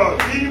 Lord.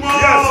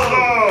 Yes,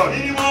 Lord.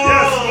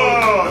 Yes,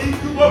 Lord.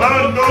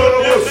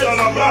 Mandoro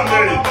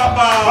Salabane.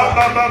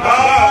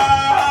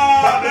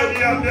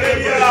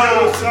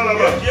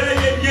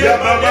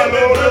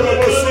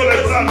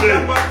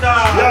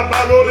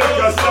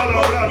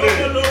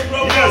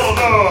 Yes,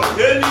 Lord.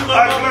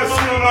 I bless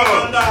you,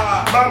 Lord.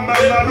 Mama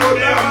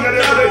Malori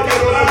Amere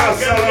Brekero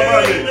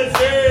Salabane.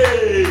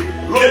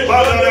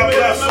 Lobada la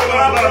Brasola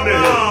Brande.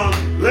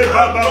 Le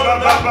Baba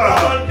Baba.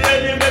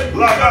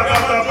 La Baba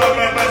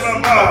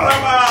Baba.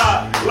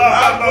 La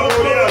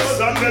Baba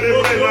Sandere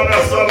Brena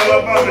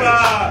Salabane.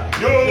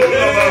 Yo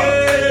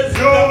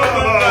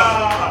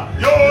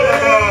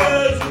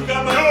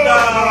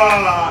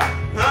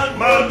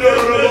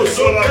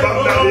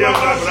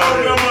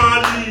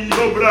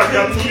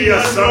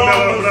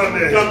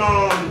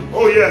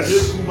Oh yes.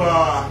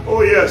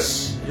 Oh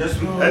yes.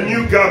 A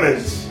new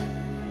garment.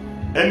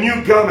 A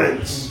new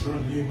garment.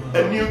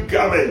 A new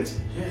garment.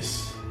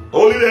 Yes.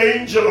 Only the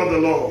angel of the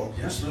Lord,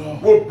 Yes,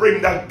 Lord. will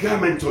bring that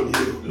garment on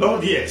you.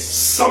 Lord, yes.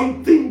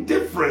 Something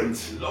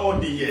different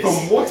Lord, yes.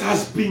 from what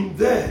has been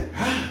there.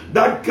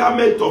 That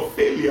garment of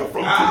failure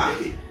from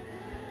today.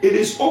 It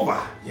is over.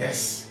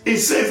 Yes. It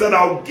says that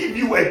I'll give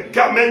you a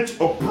garment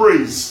of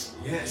praise.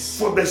 Yes.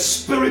 For the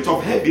spirit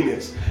of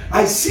heaviness.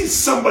 I see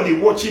somebody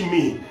watching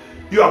me.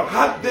 You have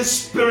had this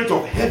spirit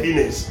of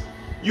heaviness.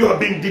 You have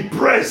been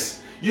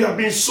depressed. You have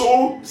been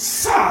so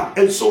sad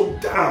and so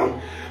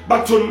down.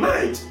 But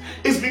tonight,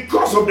 it's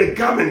because of the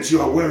garment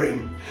you are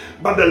wearing.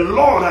 But the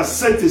Lord has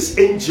sent his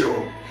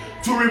angel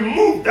to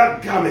remove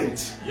that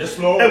garment. Yes,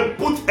 Lord. And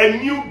put a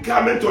new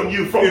garment on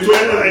you from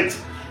tonight.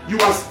 You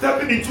are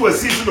stepping into a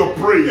season of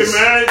praise.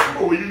 Amen.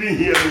 Oh, you didn't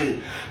hear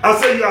me. I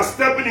said you are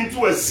stepping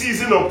into a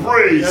season of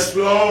praise. Yes,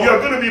 Lord. You are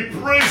going to be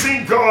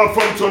praising God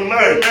from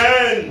tonight.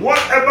 Amen.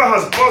 Whatever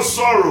has brought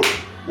sorrow,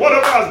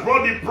 whatever has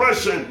brought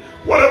depression,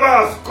 whatever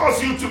has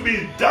caused you to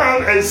be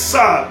down and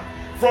sad,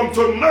 from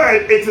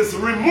tonight, it is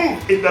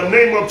removed in the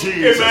name of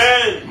Jesus.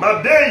 Amen.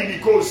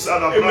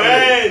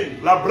 Amen.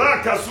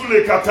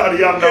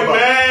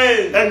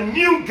 Amen. A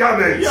new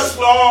garment. Yes,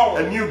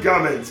 Lord. A new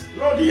garment.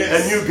 Lord,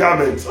 yes. A new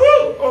garment.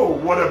 Oh,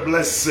 what a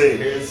blessing.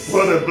 Yes.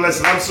 What a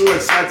blessing. I'm so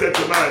excited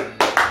tonight.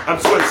 I'm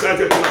so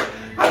excited tonight.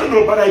 I don't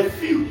know, but I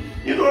feel,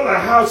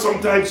 like how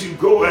sometimes you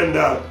go and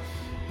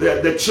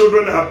the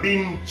children are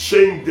being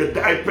changed, the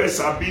diapers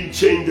are being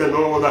changed and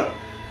all that.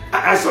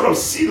 I sort of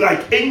see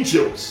like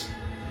angels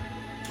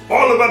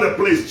all over the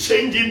place,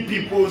 changing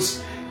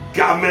people's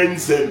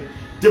garments and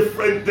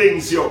different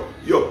things. Your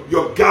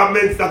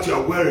garments that you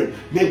are wearing,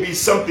 maybe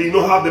something,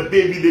 how the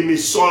baby, they may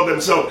soil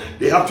themselves,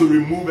 they have to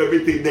remove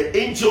everything. The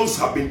angels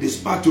have been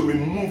dispatched to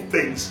remove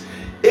things.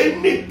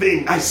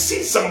 Anything. I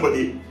see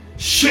somebody,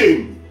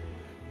 shame,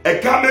 a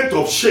garment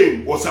of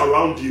shame was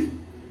around you,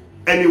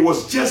 and it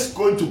was just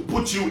going to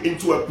put you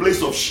into a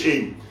place of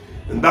shame,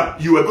 and that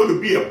you were going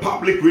to be a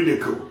public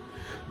ridicule.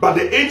 But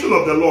the angel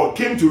of the Lord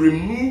came to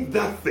remove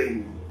that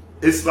thing.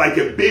 It's like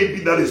a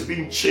baby that is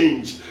being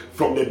changed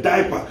from the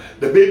diaper.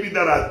 The baby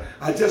that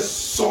had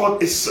just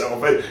soiled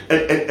itself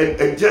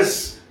and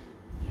just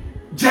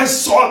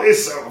soiled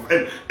itself.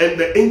 And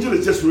the angel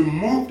has just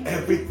removed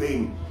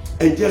everything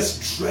and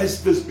just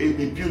dressed this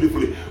baby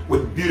beautifully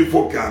with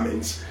beautiful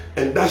garments.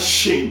 And that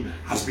shame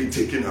has been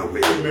taken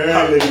away. Amen.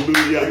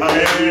 Hallelujah.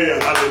 Amen. Hallelujah.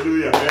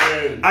 Hallelujah.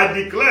 Amen. I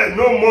declare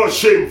no more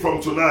shame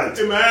from tonight.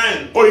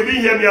 Amen. Oh, you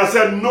didn't hear me? I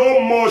said no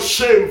more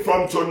shame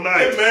from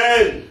tonight.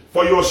 Amen.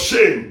 For your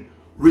shame,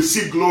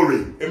 receive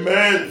glory.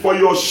 Amen. For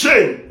your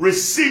shame,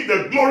 receive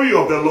the glory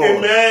of the Lord.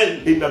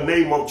 Amen. In the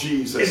name of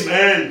Jesus.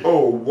 Amen.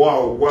 Oh,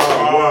 wow.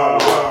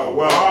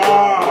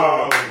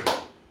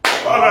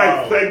 Father,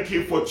 I thank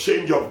you for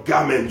change of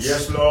garments.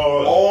 Yes,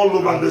 Lord. All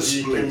over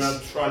this place.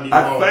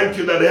 I thank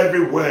you that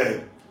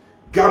everywhere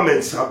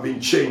garments have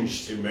been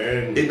changed.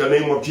 Amen. In the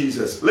name of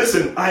Jesus.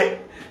 Listen,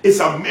 it's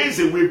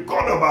amazing. We've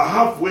gone about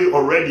halfway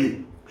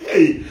already.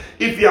 Hey,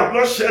 if you have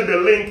not shared the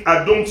link,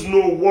 I don't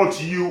know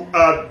what you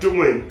are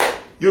doing.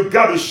 You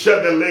got to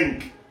share the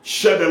link.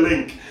 Share the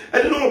link.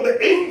 And the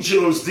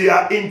angels, they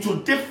are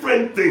into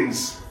different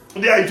things.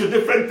 They are into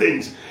different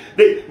things.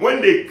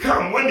 When they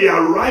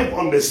arrive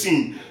on the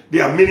scene,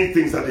 there are many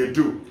things that they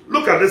do.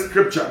 Look at this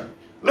scripture.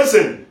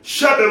 Listen,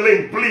 share the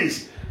link,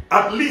 please.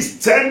 At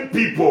least 10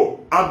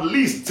 people.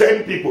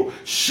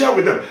 Share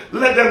with them.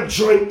 Let them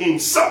join in.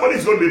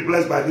 Somebody's going to be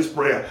blessed by this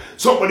prayer.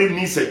 Somebody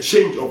needs a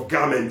change of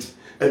garment.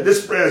 And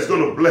this prayer is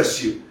going to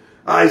bless you.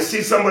 I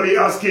see somebody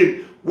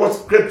asking, what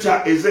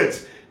scripture is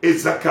it?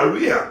 It's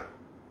Zechariah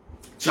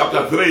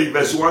chapter 3,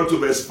 verse 1 to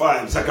verse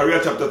 5.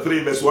 Zechariah chapter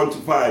 3, verse 1 to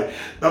 5.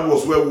 That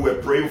was where we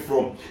were praying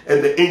from.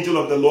 And the angel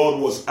of the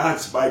Lord was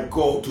asked by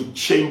God to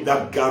change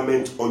that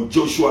garment on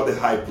Joshua the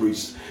high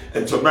priest.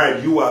 And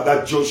tonight you are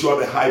that Joshua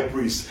the high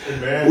priest.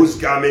 Amen. Whose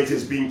garment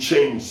is being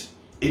changed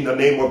in the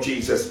name of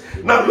Jesus.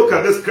 Now look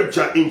at this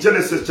scripture in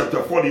Genesis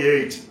chapter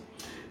 48.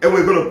 And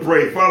we're going to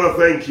pray. Father,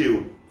 thank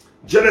you.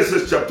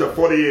 Genesis chapter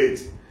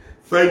 48.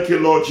 Thank you,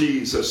 Lord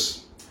Jesus.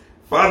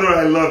 Father,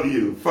 I love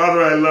you.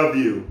 Father, I love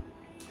you.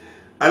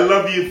 I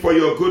love you for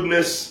your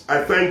goodness.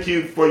 I thank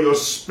you for your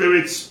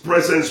Spirit's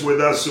presence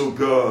with us, oh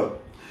God.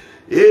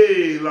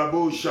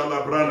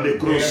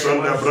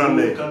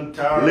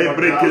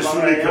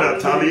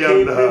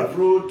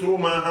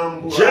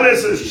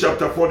 Genesis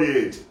chapter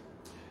 48.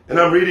 And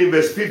I'm reading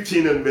verse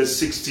 15 and verse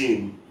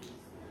 16.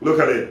 Look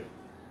at it.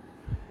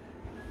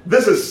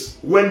 This is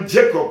when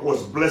Jacob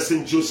was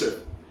blessing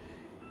Joseph.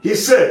 He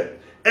said,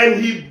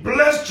 and he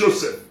blessed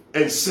Joseph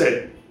and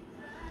said,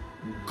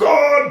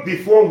 God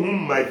before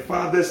whom my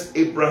fathers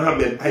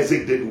Abraham and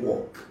Isaac did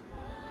walk.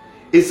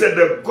 He said,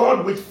 the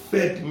God which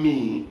fed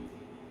me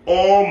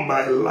all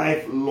my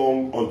life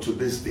long unto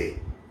this day.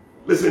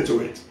 Listen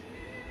to it.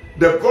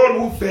 The God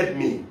who fed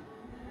me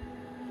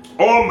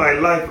all my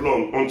life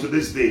long unto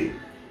this day.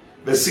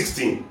 Verse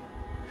 16.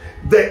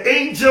 The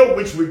angel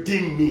which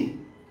redeemed me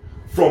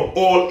from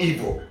all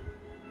evil.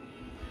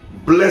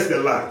 Bless the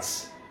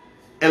lads,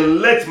 and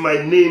let my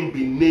name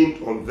be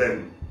named on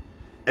them,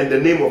 and the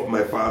name of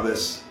my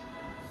fathers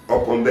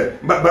upon them.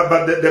 But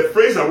the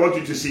phrase I want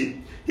you to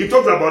see, he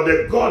talks about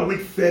the God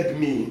which fed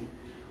me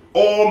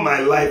all my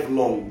life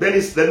long. Then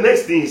the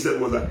next thing he said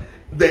was that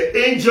the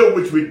angel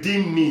which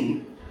redeemed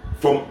me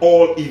from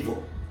all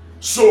evil.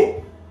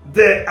 So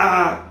there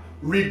are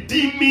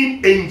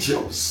redeeming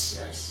angels,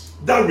 yes,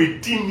 that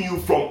redeem you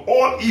from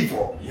all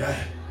evil. Yeah.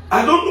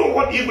 I don't know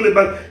what evil is,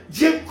 but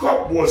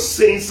Jacob was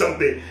saying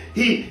something.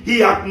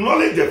 He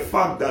acknowledged the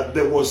fact that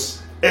there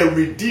was a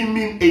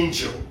redeeming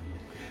angel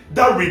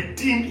that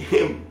redeemed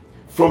him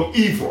from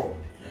evil.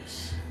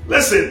 Yes.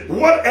 Listen,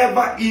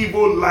 whatever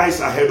evil lies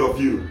ahead of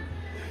you,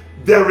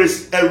 there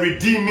is a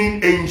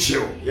redeeming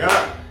angel,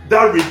 Yeah.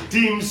 that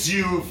redeems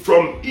you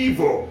from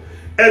evil.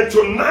 And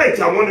tonight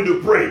I want you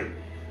to pray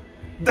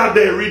that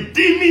the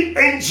redeeming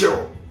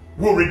angel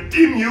will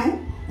redeem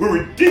you, will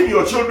redeem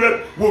your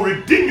children, will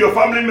redeem your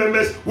family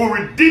members, will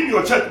redeem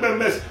your church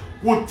members,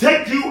 will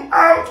take you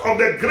out of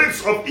the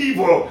grips of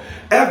evil.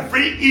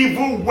 Every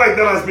evil work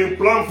that has been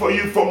planned for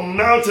you from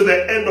now to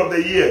the end of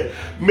the year,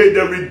 may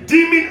the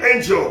redeeming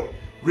angel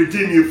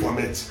redeem you from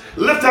it.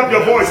 Lift up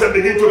your voice and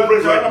begin to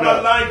pray right now.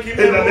 In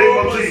the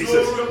name of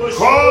Jesus.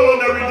 Call on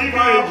the redeeming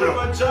angel.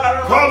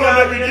 Call on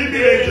the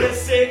redeeming angel.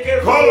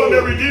 Call on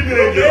the redeeming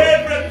angel.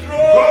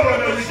 Call on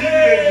the redeeming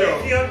angel.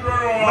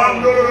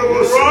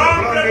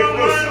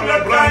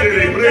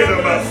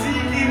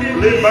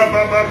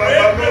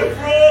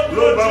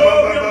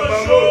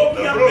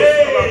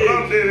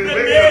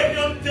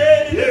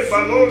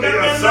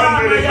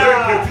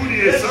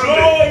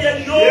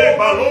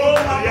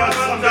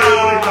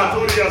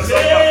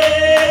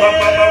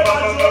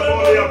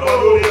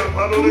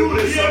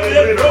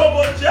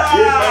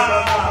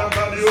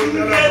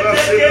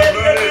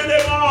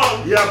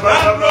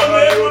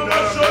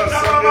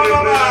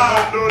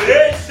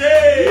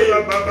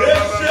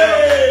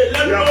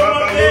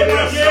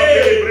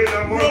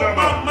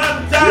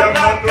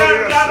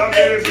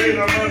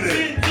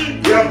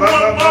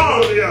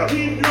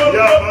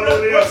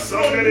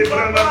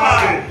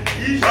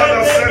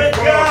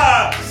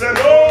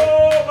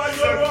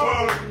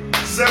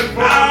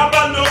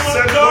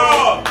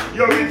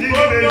 Your redeeming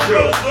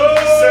angel.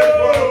 Send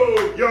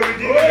forth your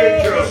redeeming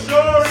angel.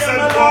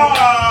 Send forth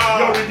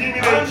your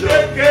redeeming angel to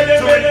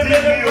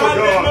redeem me, O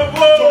God.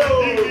 To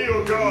redeem me,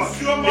 O God.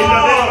 In the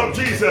name of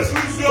Jesus.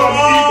 From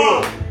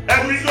evil.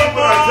 Every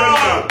evil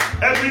agenda.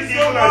 Every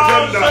evil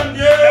agenda.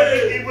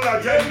 Every evil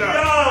agenda.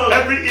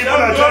 Every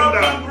evil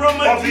agenda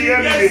of the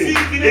enemy.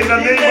 In the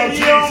name of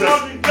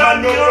Jesus.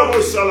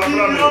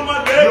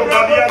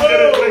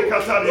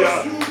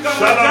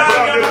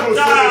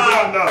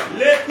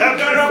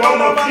 Every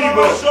form of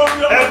evil,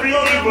 every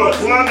evil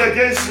plan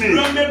against me,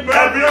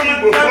 every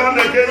evil plan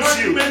against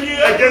you,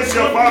 against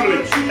your family,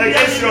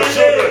 against your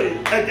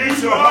children,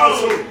 against your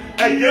household,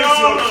 against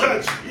your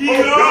church,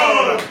 oh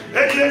God,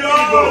 any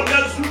evil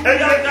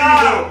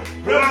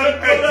plan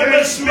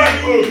against me,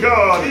 oh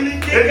God, in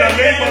the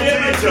name of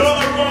Jesus.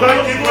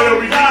 Thank you for your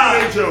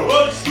redeeming angel.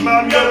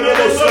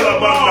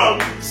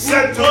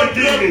 Sent to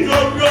redeem me,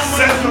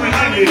 sent to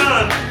redeem me.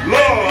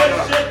 Lord,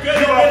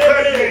 you have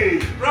heard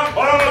me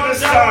all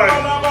this time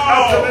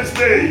after this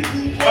day.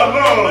 But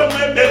Lord,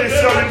 it is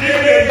your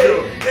redeeming angel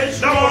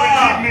that will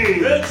redeem me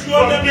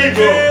from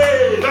evil.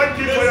 Thank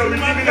you for your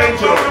redeeming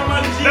angel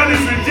that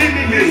is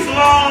redeeming me,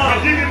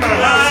 redeeming my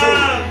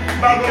household.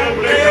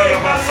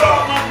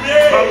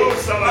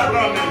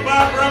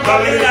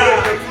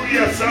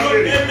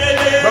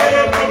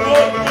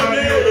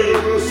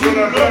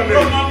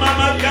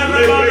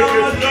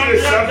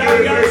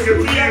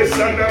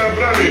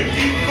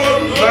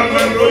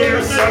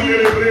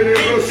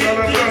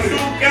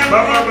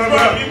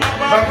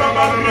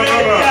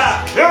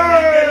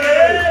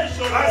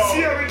 I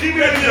see a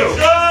redeeming angel.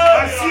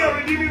 I see a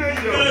redeeming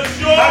angel.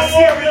 I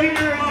see a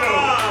redeeming angel.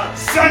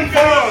 Send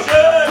forth to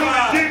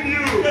redeem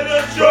you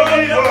from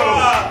evil.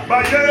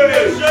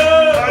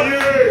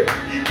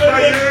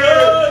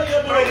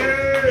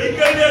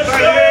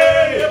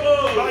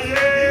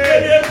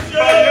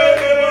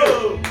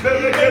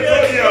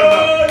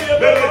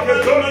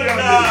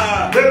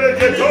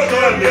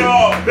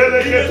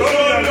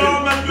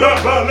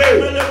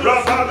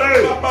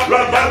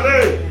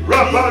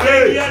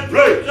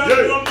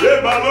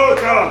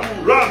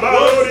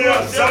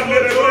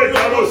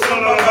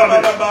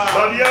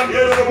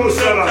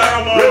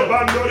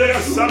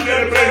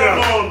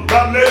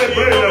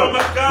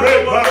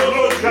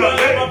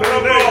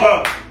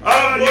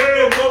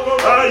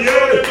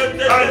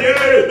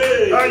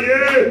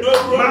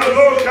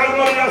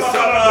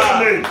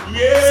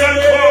 Send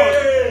forth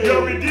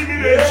your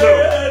redeeming angel.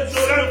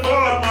 Send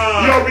forth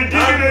your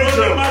redeeming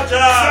angel.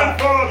 Send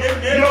forth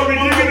your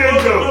redeeming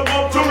angel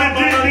to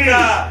redeem me,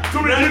 to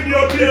redeem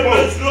your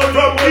people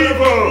from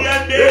evil.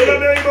 In the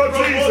name of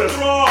Jesus,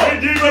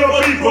 redeem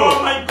your people,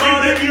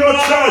 redeem your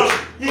church.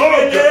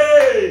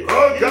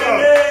 Oh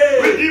God,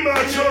 redeem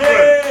our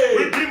children,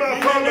 redeem our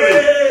family.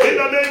 In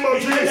the name of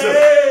Jesus,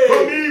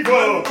 from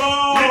evil,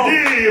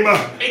 redeem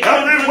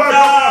every work of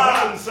our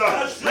hands,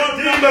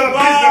 redeem our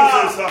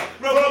businesses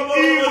from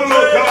evil,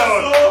 oh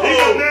God. In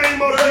the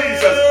name of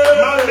Jesus,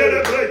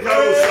 Mandele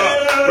Brekarosa,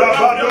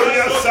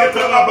 Rabadoria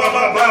Satana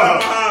Baba,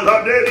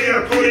 Radelia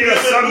Kuria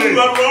Sunday,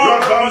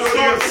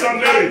 Rabadoria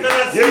Sunday,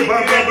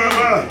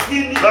 Yababa,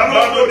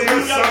 Rabadoria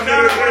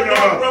Sunday,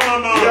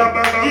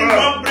 Yababa,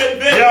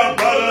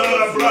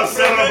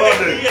 Brasala.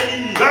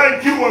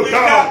 Thank you, O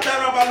God.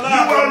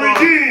 You are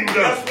redeemed.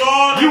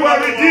 You are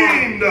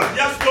redeemed.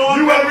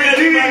 You are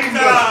redeemed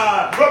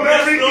from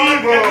every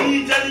evil.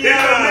 In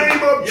the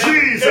name of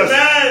Jesus,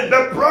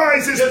 the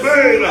price is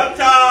paid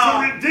to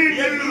redeem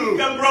you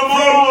from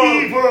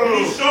evil.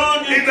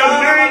 In the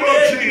name of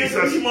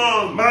Jesus.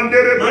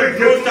 Mandere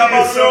breke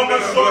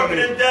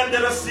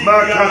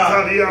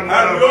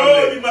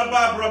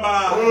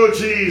oh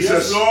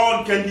Jesus.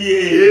 Lord, can be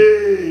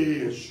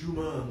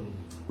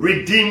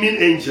redeeming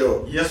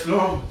angel. Yes,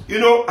 Lord. You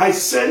know, I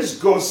sense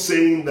God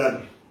saying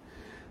that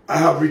I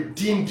have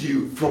redeemed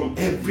you from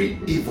every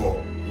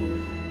evil.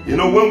 You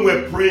know, when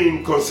we're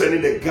praying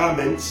concerning the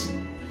garments,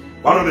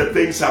 one of the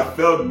things I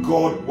felt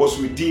God was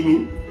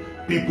redeeming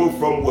people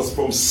from was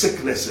from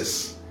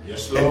sicknesses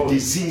and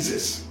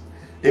diseases.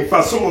 In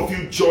fact, some of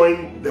you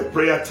joined the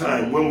prayer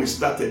time when we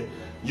started.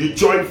 You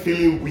joined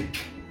feeling weak.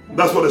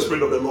 That's what the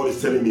Spirit of the Lord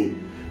is telling me.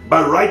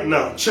 But right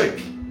now, check.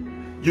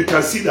 You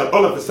can see that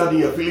all of a sudden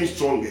you're feeling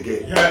strong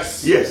again.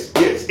 Yes. Yes,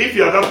 yes. If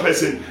you're that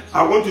person,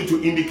 I want you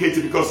to indicate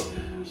it, because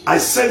I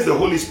sense the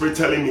Holy Spirit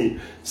telling me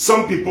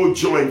some people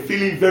join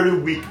feeling very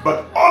weak,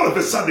 but all of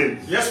a sudden,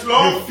 yes,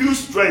 Lord, you feel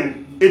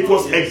strength. It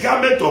was a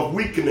garment of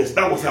weakness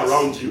that was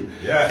around you.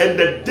 Yes. And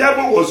the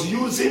devil was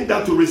using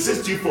that to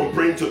resist you from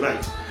praying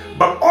tonight.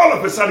 But all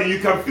of a sudden, you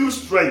can feel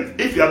strength.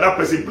 If you are that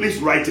person, please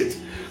write it.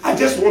 I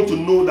just want to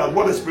know that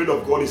what the Spirit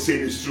of God is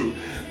saying is true.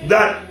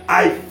 That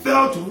I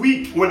felt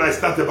weak when I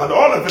started, but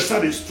all of a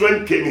sudden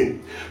strength came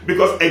in.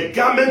 Because a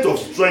garment of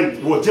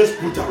strength was just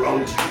put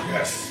around you.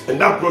 Yes. And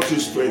that brought you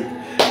strength.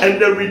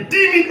 And the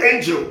redeeming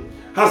angel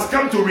has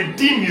come to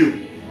redeem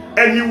you.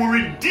 And he will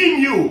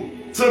redeem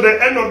you till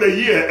the end of the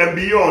year and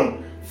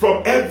beyond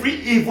from every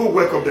evil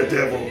work of the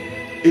devil.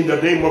 In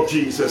the name of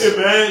Jesus.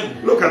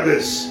 Amen. Look at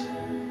this.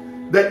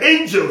 The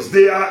angels,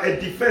 they are a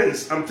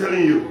defense. I'm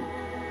telling you.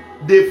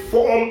 They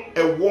form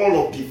a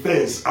wall of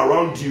defense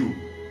around you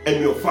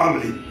and your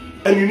family.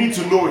 And you need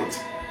to know it.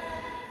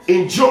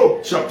 In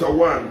Job chapter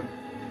 1.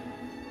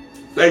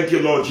 Thank you,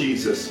 Lord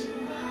Jesus.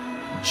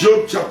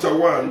 Job chapter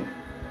 1.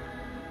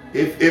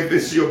 If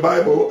it's your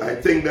Bible, I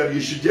think that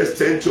you should just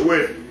turn to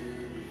it.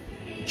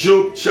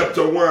 Job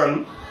chapter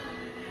 1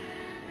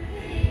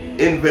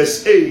 in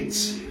verse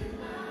 8.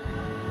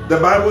 The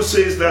Bible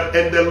says that,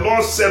 and the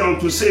Lord said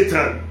unto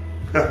Satan,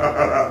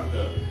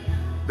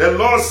 the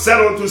Lord said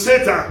unto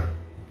Satan,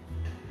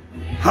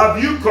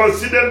 have you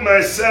considered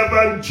my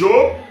servant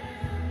Job?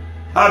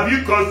 Have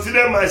you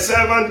considered my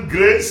servant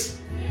Grace?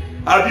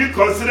 Have you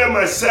considered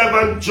my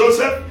servant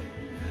Joseph?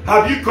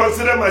 Have you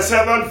considered my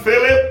servant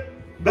Philip?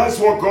 That's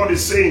what God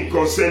is saying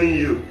concerning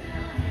you.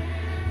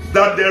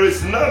 That there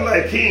is none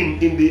like him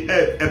in the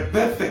earth, a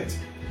perfect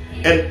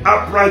and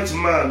upright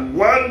man,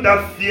 one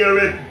that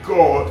feareth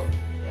God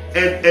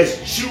and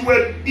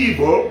escheweth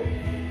evil.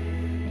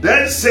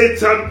 Then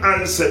Satan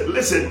answered.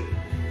 Listen,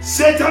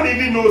 Satan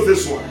even knows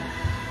this one.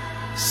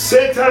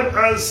 Satan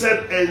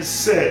answered and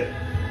said,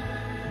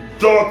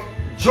 doth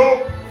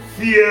Job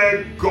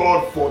fear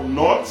God for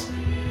naught?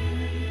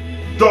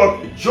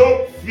 Doth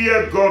Job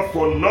fear God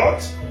for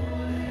naught?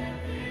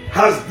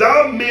 Hast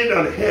thou made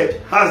an hedge?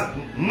 Hast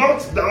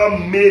not thou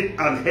made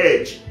an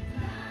hedge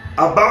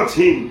about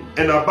him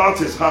and about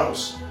his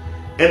house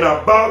and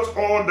about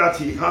all that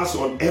he has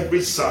on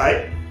every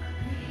side?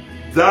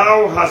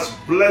 Thou hast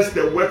blessed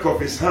the work of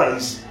his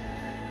hands,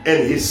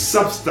 and his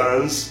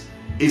substance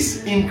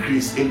is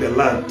increased in the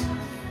land.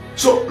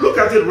 So look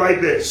at it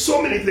right there.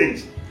 So many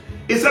things.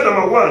 It said,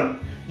 number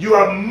one, you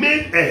have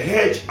made a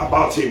hedge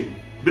about him.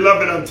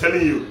 Beloved, I'm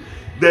telling you,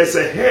 there's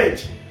a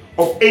hedge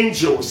of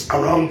angels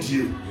around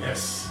you.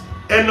 Yes.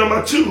 And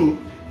number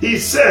two, he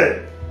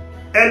said,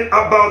 and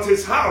about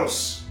his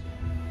house.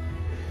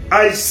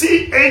 I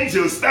see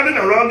angels standing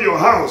around your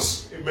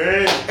house.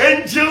 Amen.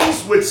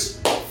 Angels with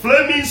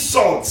flaming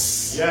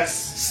swords.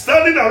 Yes.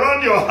 Standing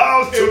around your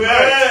house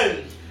tonight.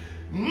 Amen.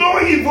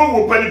 No evil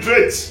will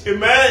penetrate.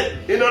 Amen.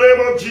 In the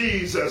name of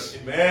Jesus.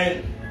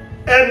 Amen.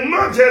 And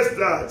not just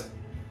that,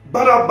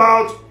 but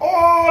about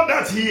all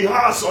that he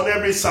has on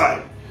every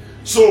side.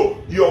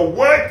 So your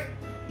work,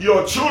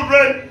 your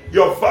children,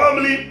 your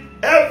family,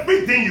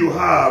 everything you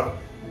have,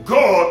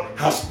 God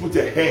has put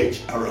a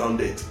hedge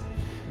around it.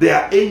 There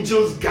are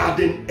angels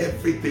guarding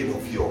everything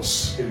of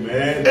yours.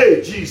 Amen.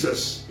 Hey,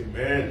 Jesus.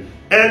 Amen.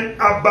 And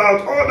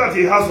about all that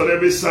he has on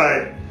every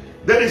side.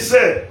 Then he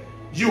said,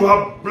 you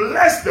have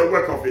blessed the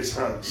work of his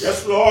hands.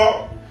 Yes,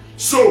 Lord.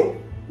 So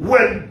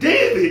when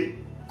David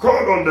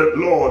called on the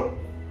Lord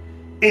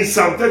in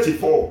Psalm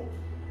 34,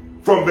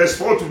 from verse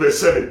 4 to verse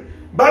 7,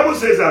 Bible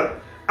says that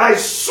I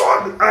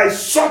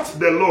sought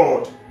the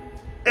Lord,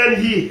 and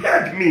he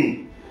heard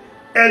me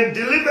and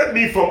delivered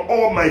me from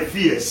all my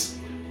fears.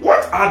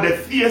 What are the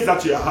fears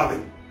that you are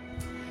having?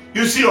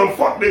 You see,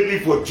 unfortunately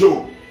for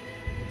Job,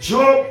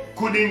 Job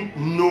couldn't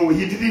know,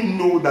 he didn't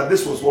know that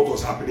this was what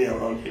was happening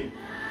around him.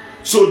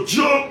 So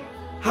Job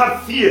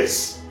had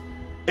fears.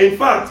 In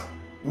fact,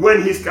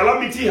 when his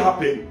calamity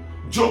happened,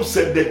 Job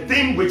said, the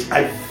thing which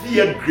I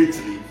feared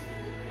greatly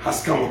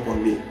has come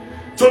upon me.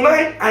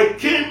 Tonight, I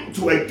came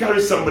to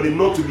encourage somebody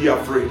not to be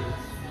afraid.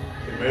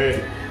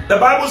 Amen. The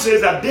Bible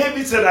says that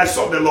David said, I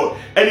sought the Lord,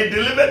 and he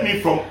delivered me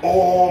from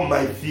all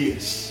my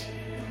fears.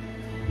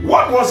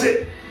 What was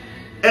it?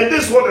 And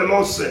this is what the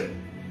Lord said.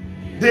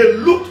 They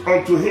looked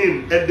unto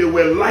him, and they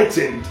were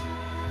lightened,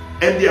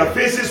 and their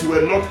faces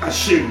were not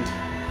ashamed.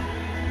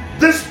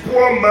 This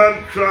poor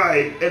man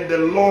cried, and the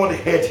Lord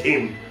heard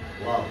him.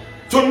 Wow.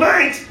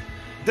 Tonight,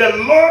 the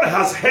Lord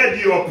has heard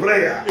your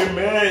prayer.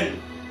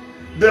 Amen.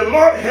 The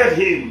Lord heard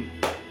him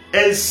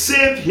and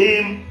saved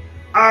him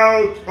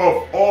out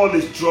of all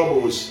his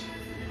troubles.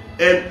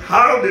 And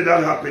how did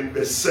that happen?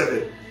 Verse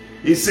 7.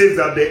 He says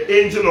that the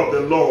angel of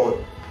the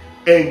Lord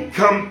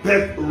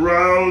encampeth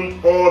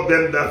round all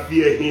them that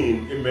fear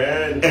him.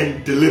 Amen.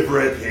 And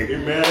delivereth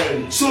him.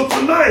 Amen. So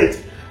tonight,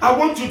 I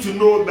want you to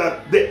know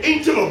that the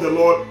angel of the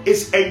Lord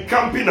is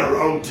encamping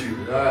around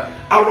you,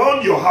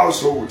 around your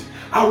household,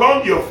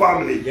 around your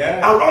family,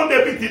 around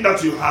everything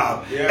that you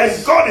have.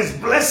 And God is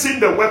blessing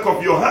the work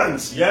of your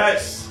hands.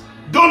 Yes.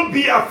 Don't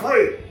be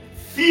afraid.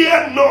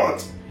 Fear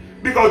not.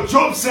 Because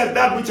Job said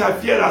that which I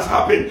feared has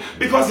happened,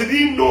 because he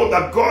didn't know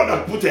that God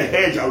had put a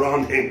hedge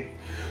around him.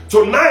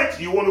 Tonight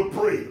you want to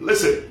pray.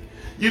 Listen,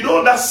 you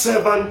know that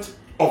servant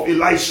of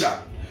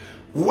Elisha,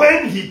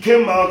 when he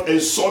came out and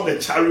saw the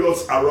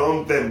chariots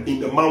around them in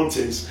the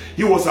mountains,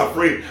 he was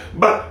afraid.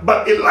 But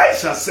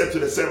Elisha said to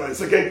the servant,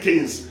 2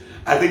 Kings,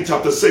 I think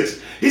chapter 6,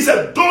 he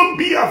said, don't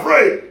be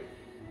afraid.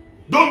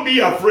 Don't be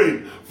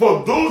afraid.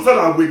 For those that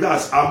are with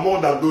us are more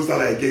than those that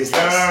are against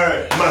us.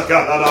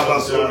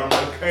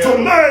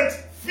 Tonight,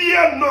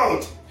 fear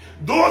not.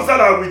 Those that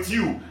are with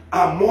you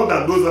are more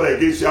than those that are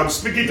against you. I'm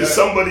speaking to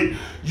somebody.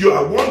 You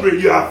are wondering,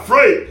 you are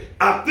afraid.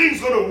 Are things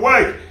going to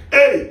work?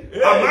 Hey,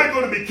 am I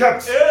going to be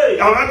kept?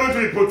 Am I going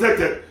to be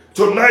protected?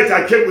 Tonight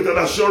I came with an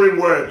assuring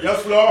word.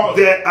 Yes, Lord.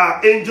 There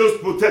are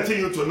angels protecting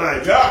you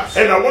tonight. Yes.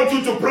 And I want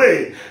you to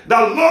pray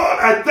that, Lord,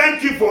 I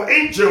thank you for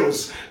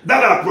angels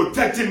that are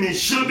protecting me,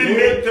 shielding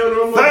me.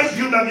 Thank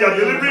you that you are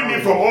delivering me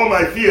from all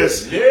my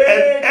fears.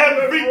 And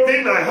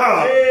everything I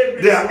have,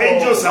 there are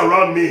angels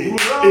around me.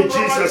 In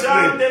Jesus'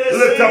 name,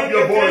 lift up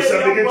your voice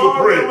and begin to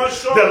pray.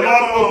 The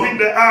Lord opened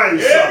the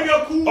eyes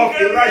of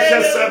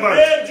Elisha's servant,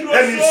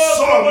 and he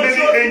saw many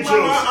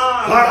angels.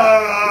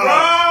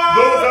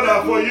 Those that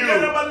are for you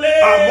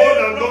are more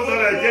than those that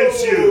are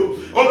against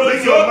you. Open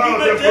your mouth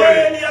and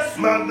pray.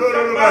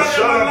 Mandoro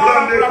Mashala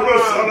Brande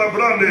Crosala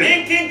Brande.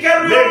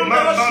 Le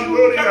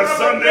Mandoria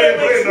Sunday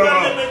Brenda.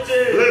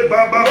 Le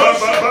Baba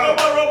Baba.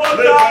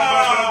 Le Baba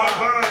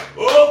Baba.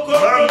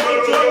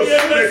 Mandoro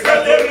Le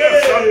Catoria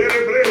Sunday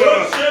Brenda.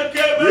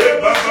 Le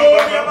Baba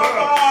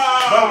Baba.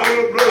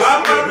 Mandoro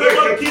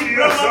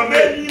Brenda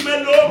Sunday.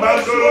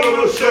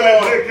 Mandoro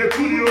Shele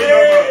Tudio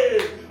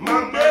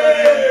Baba.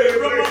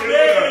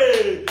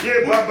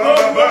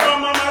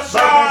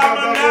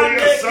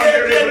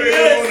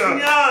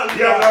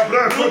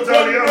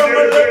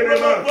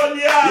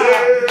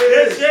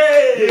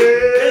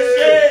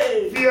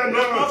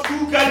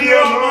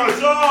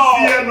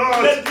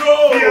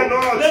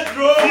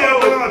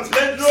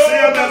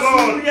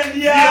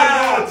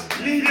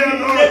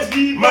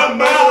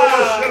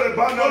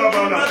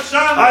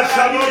 I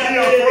shall not be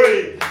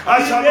afraid.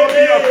 I shall not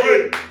be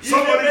afraid.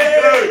 Somebody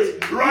declare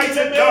it. Write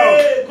it down.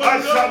 I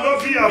shall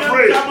not be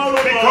afraid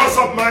because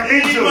of my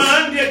angels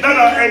that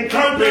are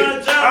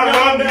encamping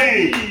around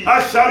me.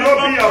 I shall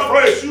not be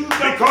afraid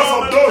because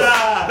of those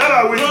that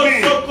are with me.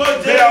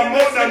 They are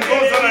more than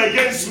those that are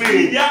against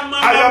me.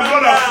 I am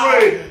not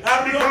afraid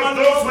because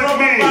those with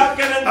me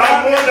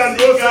are more than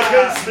those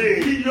against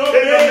me. In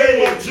the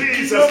name of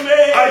Jesus,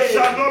 I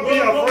shall not be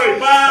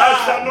afraid. I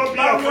shall not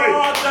be afraid.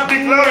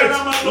 Declare it.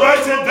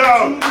 Write it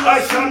down.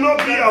 I shall not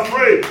be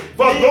afraid.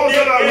 For those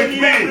that are with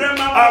me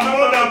are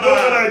more than those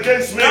that are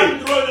against me.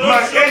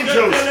 My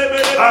angels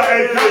are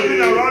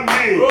encamping around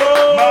me.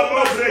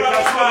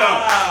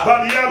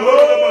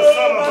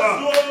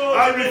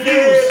 I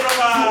refuse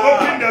to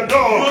open the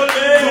door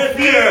to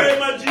fear.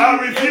 I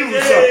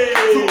refuse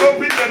to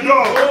open the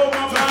door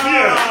to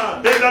fear.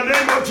 In the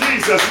name of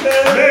Jesus.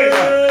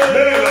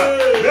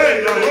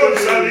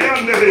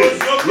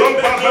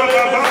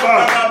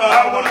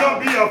 I will not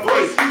be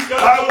afraid.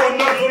 I will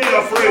not be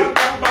afraid.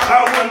 I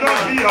will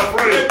not be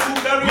afraid.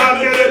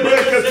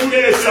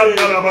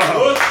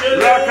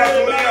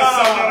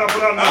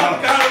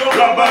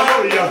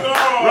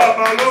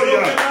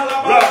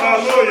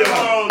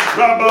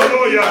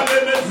 Rabaloya,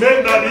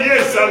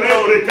 Mendaliesa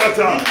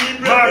Lebrecata,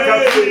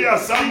 Macaturia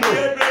Sando,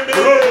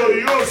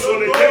 Rodorioso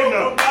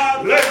Lekena,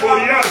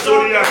 Regoria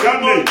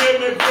Soriacane,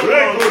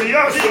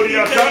 Regoria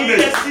Soriacane,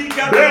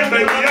 Brenda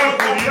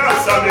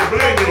Curiasa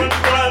Lebrene,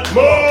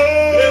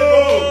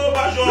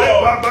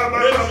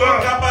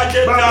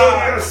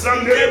 Mandoria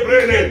Sande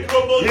Lebrene,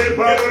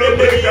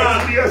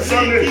 Yebaroria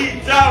Sande,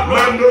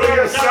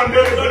 Mandoria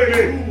Sande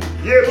Lebrene.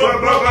 Ye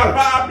baba,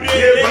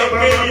 ye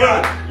baba,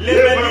 ye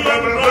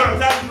baba,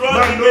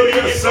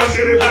 Mandoria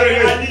Sandere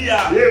Brene,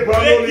 ye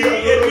Baloria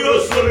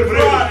Solebre,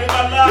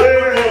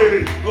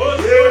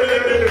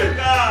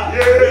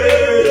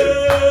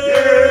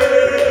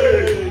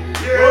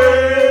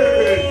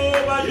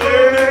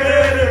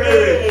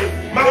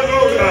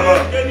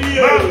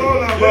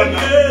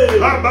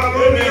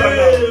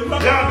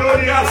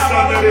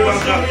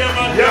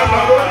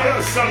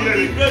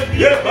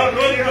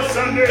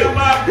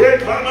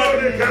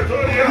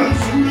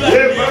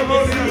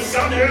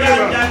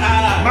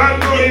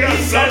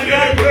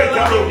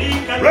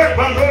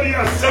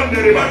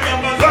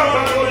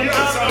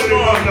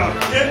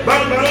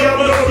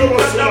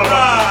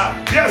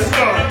 Yes,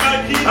 God,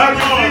 I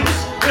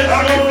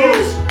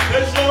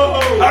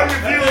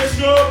refuse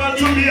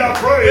to be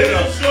afraid.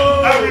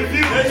 I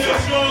refuse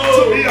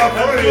to be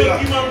afraid.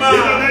 In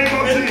the name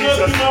of Jesus.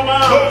 Those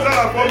that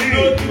are for me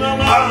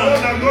are more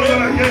than those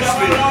that are against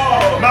me.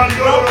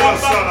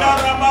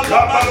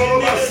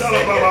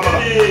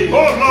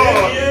 Oh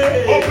Lord,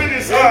 open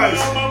his eyes.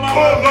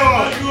 Oh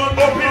Lord,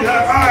 open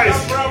her eyes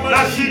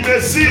that she may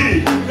see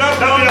that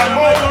there are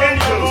more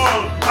angels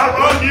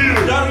around you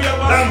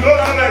than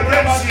those that are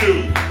against you.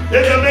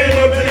 In the name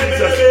of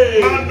Jesus.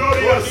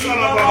 Mandoria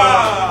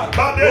Salababa.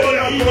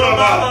 Baderia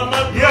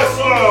Kuraba. Yes,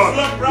 Lord.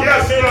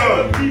 Yes,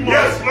 Lord.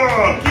 Yes,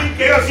 Lord.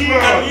 Yes,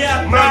 Lord.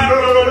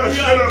 Mandoria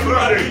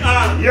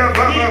Salababa. Ya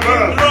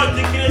Baba.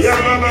 Ya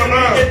Baba.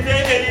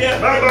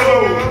 Baba.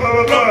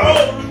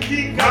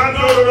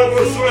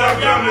 Mandoria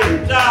Salababa.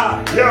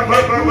 Ya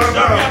Baba.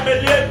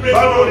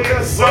 Badoria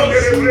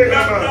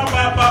Salababa.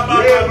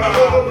 Ya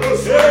Baba.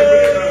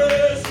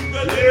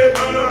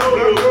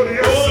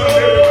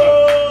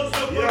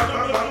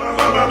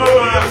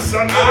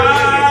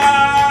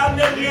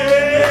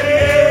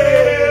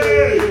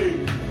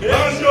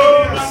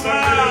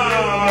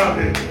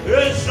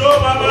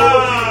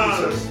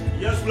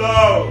 Yes,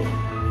 Lord.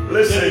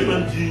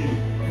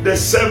 Listen, the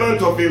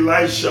servant of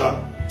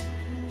Elisha,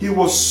 he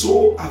was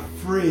so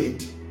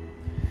afraid.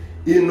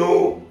 You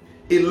know,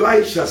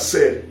 Elisha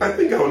said, I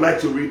think I would like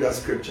to read that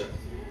scripture.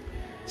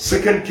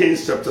 2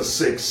 Kings chapter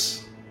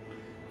 6.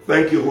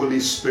 Thank you, Holy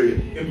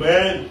Spirit.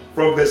 Amen.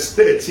 From verse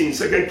 13,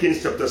 2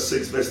 Kings chapter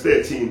 6, verse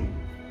 13.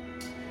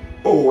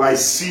 Oh, I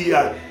see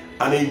an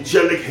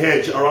angelic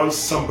hedge around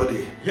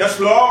somebody. Yes,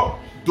 Lord.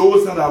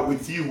 Those that are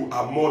with you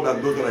are more than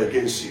those that are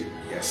against you.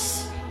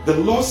 Yes. The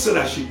Lord said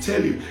I should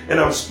tell you, and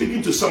I'm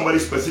speaking to somebody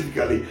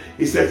specifically.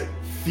 He said,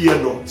 fear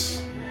not.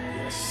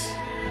 Yes.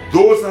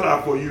 Those that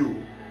are for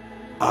you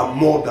are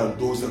more than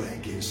those that are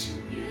against you.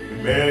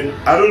 Amen.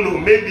 I don't know,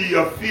 maybe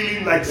you're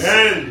feeling like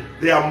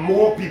there are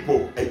more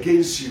people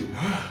against you.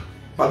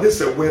 But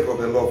this is a word of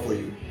the Lord for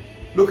you.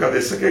 Look at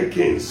the 2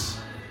 Kings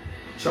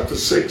chapter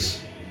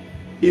 6.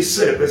 He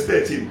said, verse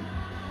 13,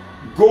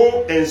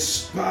 go and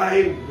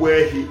spy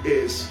where he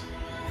is,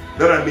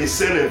 that I may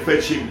send and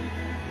fetch him.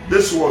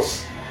 This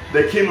was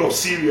the king of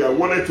Syria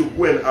wanted to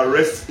go and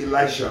arrest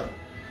Elisha.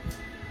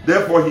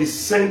 Therefore he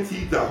sent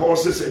the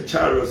horses and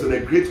chariots and a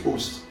great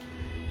host,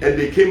 and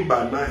they came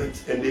by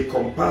night, and they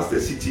compassed the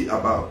city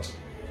about.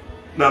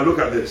 Now look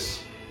at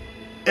this.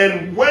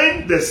 And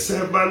when the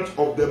servant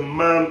of the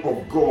man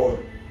of God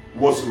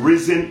was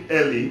risen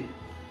early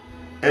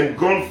and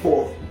gone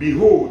forth,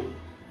 behold,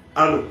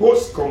 an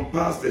host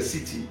compassed the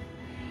city,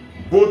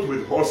 both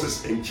with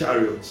horses and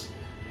chariots.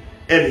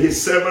 And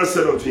his servant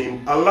said unto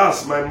him,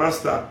 alas, my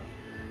master,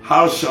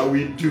 how shall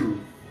we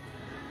do?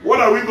 What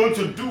are we going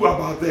to do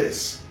about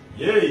this?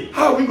 Yay.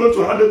 How are we going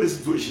to handle this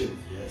situation?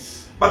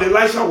 Yes. But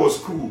Elisha was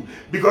cool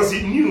because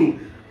he knew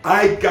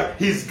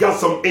he's got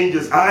some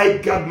angels. I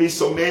got me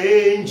some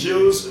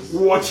angels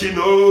watching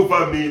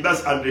over me.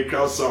 That's Andre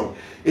Krau's song.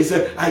 He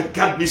said, I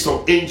got me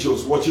some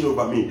angels watching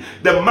over me.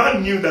 The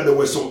man knew that there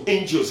were some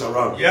angels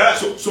around. Yeah.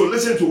 So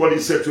listen to what he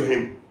said to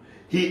him.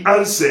 He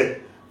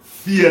answered,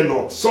 fear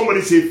not.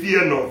 Somebody say,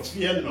 fear not.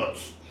 Fear not.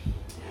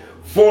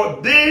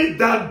 For they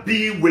that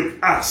be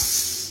with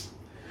us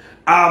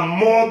are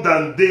more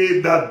than they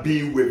that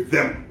be with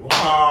them.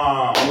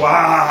 Wow.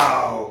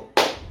 Wow.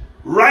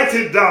 Write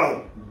it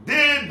down.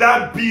 They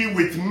that be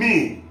with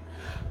me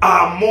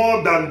are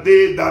more than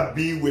they that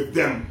be with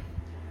them.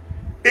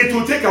 It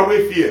will take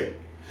away fear.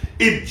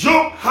 If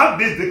Job had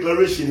this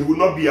declaration, he would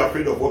not be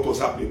afraid of what was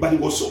happening. But he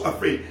was so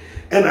afraid.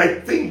 And I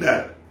think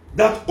that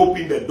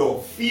opened the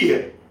door.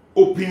 Fear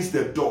opens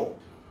the door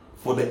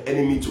for the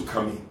enemy to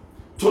come in.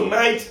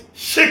 Tonight,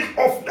 shake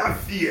off that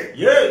fear.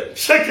 Yeah.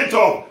 Shake it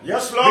off.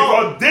 Yes,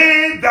 Lord. Because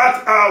they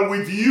that are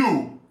with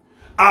you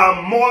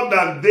are more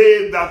than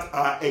they that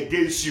are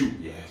against you.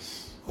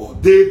 Yes. Or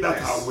they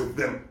that are with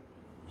them.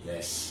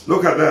 Yes.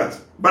 Look at that.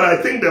 But I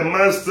think the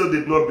man still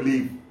did not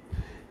believe.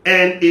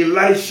 And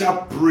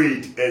Elisha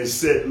prayed and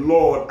said,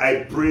 Lord,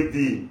 I pray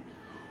thee,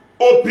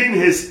 open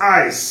his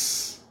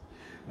eyes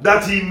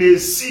that he may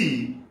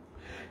see.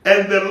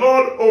 And the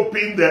Lord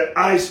opened the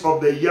eyes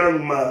of the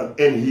young man,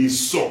 and he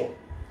saw.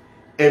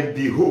 And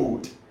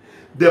behold,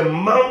 the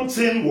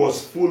mountain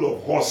was full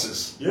of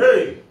horses,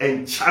 Yay.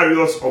 and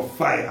chariots of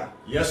fire.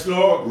 Yes,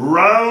 Lord.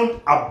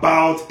 Round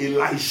about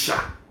Elisha.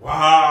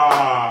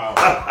 Wow.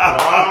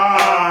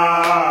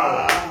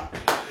 Wow.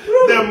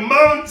 The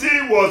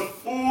mountain was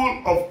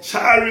full of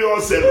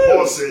chariots and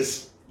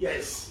horses.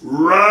 Yes.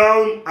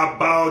 Round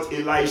about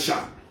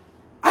Elisha.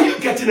 Are you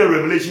getting a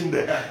revelation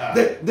there?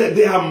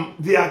 There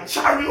are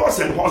chariots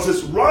and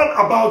horses round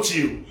about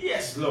you.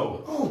 Yes,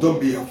 Lord. Oh, don't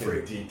be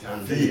afraid.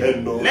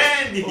 Fear not.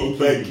 Oh,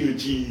 thank you,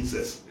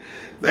 Jesus.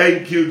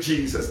 Thank you,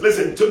 Jesus.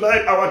 Listen,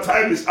 tonight our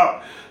time is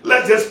up.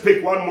 Let's just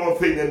pick one more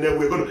thing and then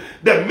we're going to...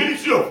 The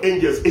ministry of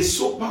angels is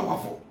so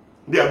powerful.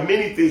 There are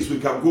many things we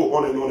can go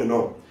on and on and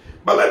on.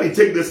 But let me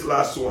take this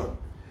last one.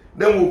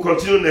 Then we'll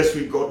continue next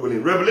week, God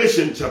willing.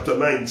 Revelation chapter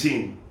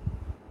 19.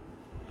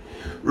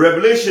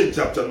 Revelation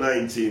chapter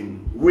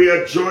 19. We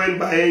are joined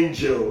by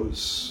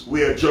angels.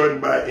 We are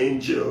joined by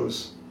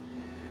angels.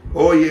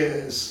 Oh,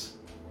 yes.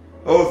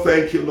 Oh,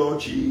 thank you, Lord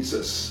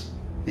Jesus.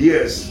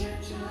 Yes.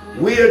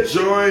 We are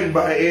joined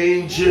by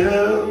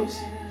angels.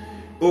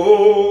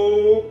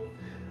 Oh,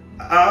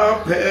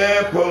 our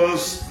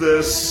purpose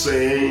the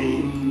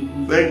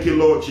same. Thank you,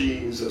 Lord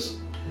Jesus.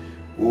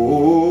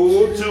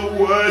 Oh, to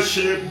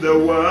worship the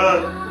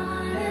one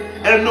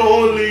and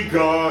only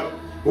God.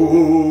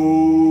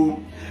 Oh,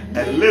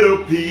 a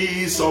little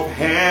piece of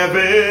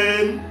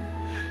heaven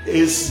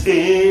is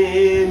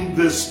in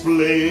this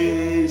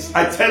place.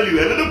 I tell you,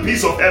 a little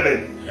piece of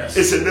heaven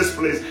is in this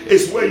place.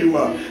 It's where you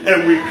are.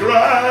 And we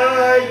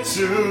cry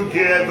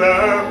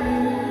together,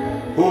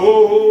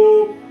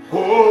 oh,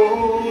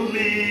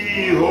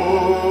 holy,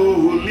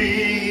 holy.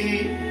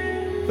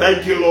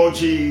 Thank you, Lord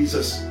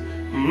Jesus.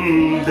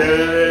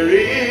 There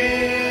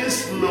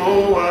is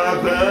no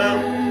other,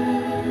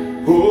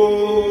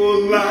 oh,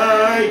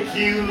 like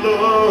you,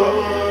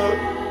 Lord.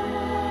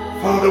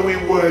 Father, we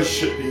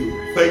worship you.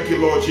 Thank you,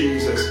 Lord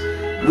Jesus.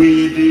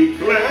 We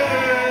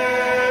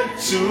declare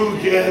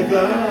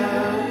together,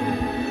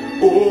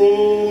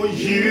 oh,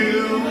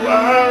 you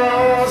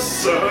are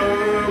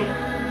awesome.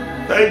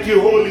 Thank you,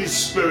 Holy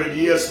Spirit.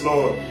 Yes,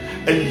 Lord.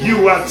 And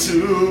you are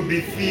to be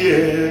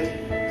feared,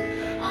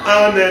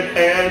 honored,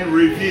 and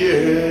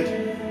revered,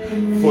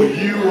 for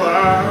you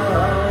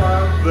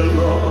are the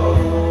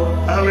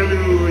Lord.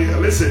 Hallelujah.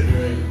 Listen,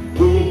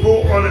 we will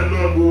go on and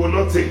on. We will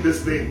not take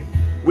this thing.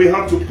 We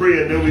have to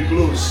pray and then we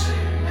close.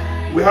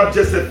 We have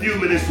just a few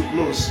minutes to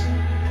close.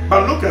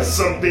 But look at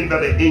something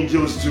that the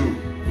angels do.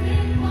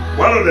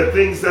 One of the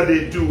things that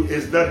they do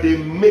is that they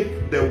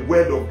make the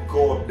word of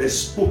God, the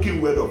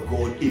spoken word of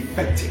God,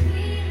 effective.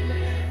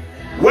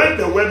 When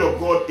the word of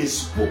God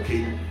is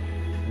spoken,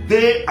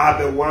 they are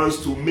the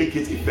ones to make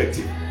it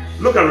effective.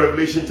 Look at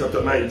Revelation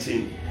chapter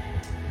 19.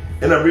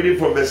 And I'm reading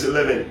from verse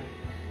 11.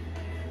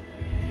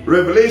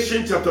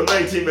 Revelation chapter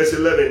 19, verse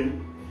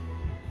 11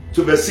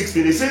 to verse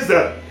 16. It says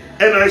that,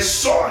 and I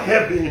saw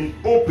heaven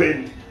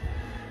opened,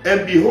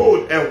 and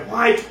behold, a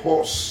white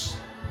horse.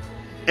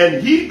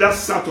 And he that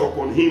sat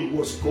upon him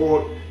was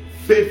called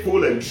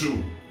Faithful and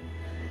True.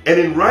 And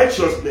in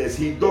righteousness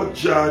he doth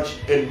judge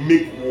and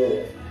make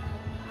war.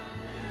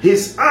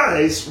 His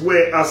eyes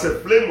were as a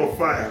flame of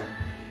fire,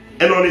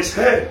 and on his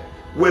head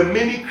were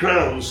many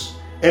crowns,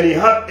 and he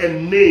had a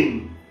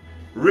name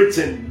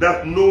written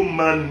that no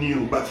man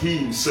knew but he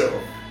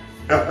himself.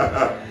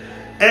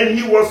 And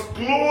he was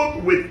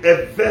clothed with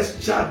a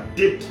vesture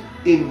dipped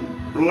in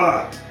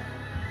blood.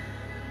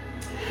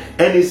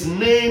 And his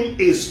name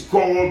is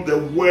called the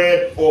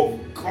Word of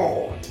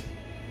God.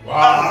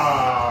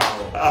 Wow.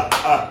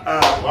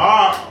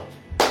 Wow.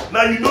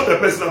 Now you know the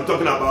person I'm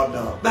talking about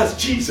now. That's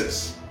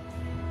Jesus.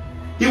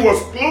 He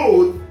was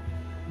clothed,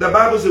 the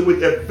Bible says,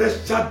 with a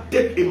vesture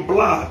dipped in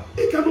blood.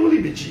 It can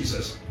only be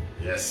Jesus.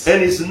 Yes.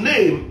 And his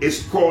name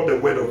is called the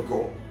Word of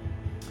God.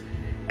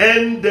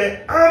 And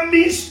the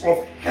armies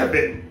of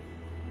heaven,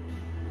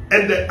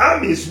 and the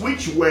armies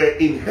which were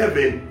in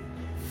heaven,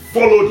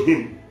 followed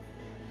him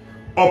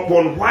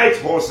upon white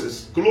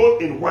horses,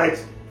 clothed in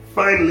white,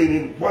 fine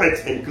linen,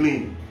 white and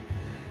clean.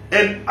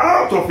 And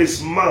out of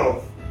his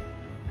mouth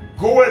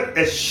goeth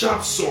a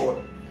sharp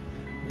sword,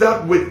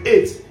 that with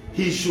it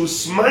he should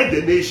smite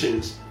the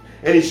nations,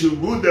 and he should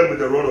rule them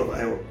with a rod of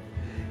iron.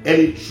 And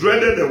he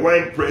treaded the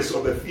winepress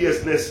of the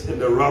fierceness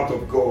and the wrath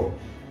of God.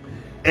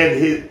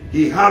 And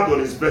he had on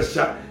his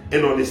vesture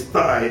and on his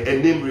thigh a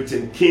name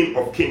written, King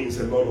of Kings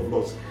and Lord of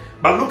Lords.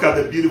 But look at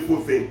the beautiful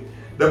thing.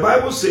 The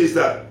Bible says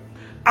that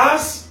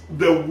as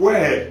the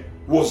word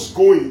was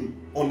going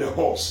on the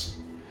horse,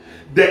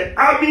 the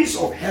armies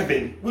of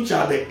heaven, which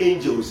are the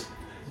angels,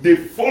 they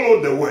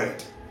followed the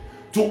word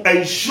to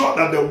ensure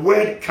that the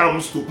word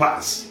comes to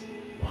pass.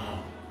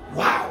 Wow.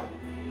 Wow.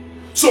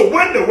 So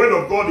when the word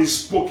of God is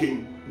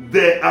spoken,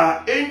 there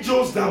are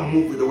angels that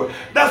move with the word.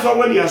 That's why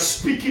when you are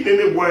speaking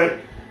any word,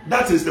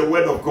 that is the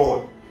word of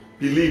God.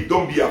 Believe,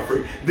 don't be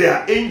afraid. There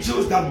are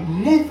angels that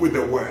move with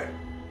the word.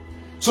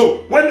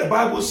 So when the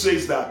Bible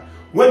says that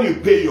when you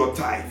pay your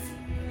tithe,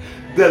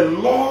 the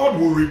Lord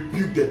will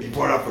rebuke the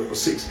devourer for your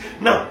sakes.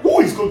 Now,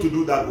 who is going to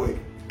do that work?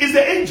 It's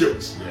the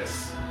angels.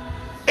 Yes.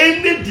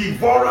 Any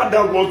devourer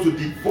that wants to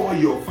devour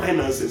your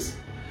finances,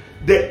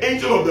 the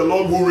angel of the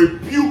Lord will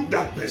rebuke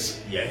that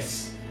person.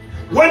 Yes.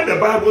 When the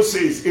Bible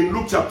says in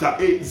Luke chapter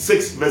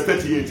 6 verse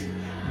 38,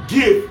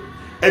 give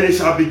and it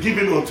shall be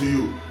given unto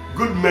you,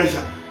 good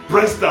measure,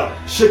 pressed down,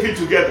 shaken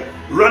together,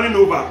 running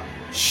over,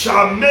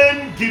 shall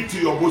men give to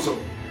your bosom.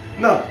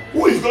 Now,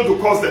 who is going to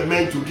cause the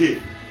men to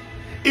give?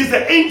 It's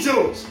the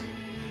angels.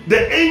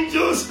 The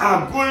angels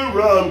are going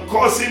around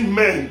causing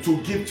men to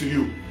give to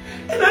you.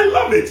 And I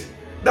love it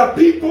that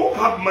people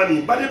have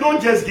money, but they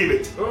don't just give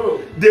it.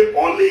 Oh. They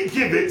only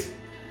give it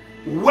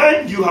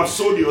when you have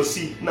sowed your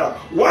seed. Now,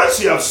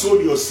 once you have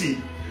sowed your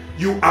seed,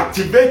 you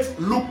activate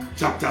Luke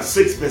chapter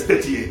 6 verse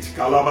 38.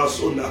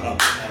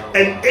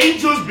 And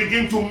angels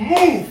begin to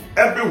move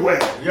everywhere,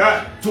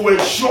 to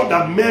ensure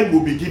that men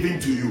will be given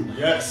to you.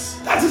 Yes.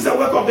 That is the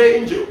work of the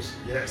angels.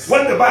 Yes.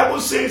 When the Bible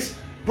says,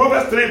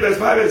 Proverbs 3 verse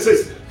 5, it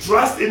says,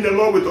 Trust in the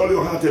Lord with all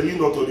your heart and lean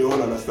not on your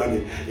own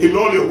understanding. In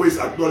all your ways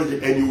acknowledge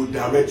Him and He will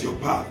direct your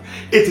path.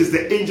 It is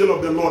the angel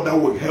of the Lord that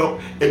will help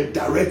and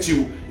direct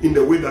you in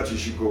the way that you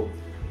should go.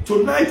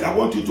 Tonight I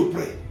want you to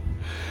pray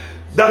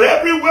that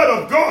every word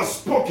of God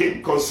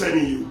spoken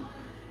concerning you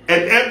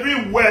and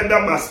every word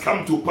that must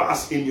come to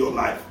pass in your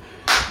life,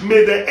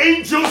 may the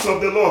angels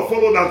of the Lord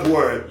follow that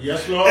word,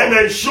 yes, Lord, and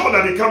ensure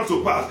that it comes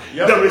to pass.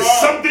 Yes, there is Lord.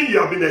 Something you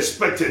have been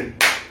expecting,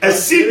 a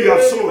seed you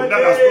have sown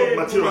that has not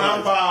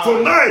materialized.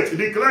 Tonight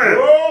declare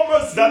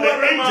that the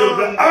angels,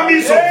 the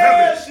armies of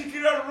heaven,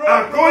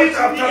 are going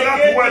after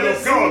that word of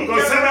God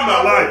concerning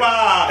my life,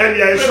 and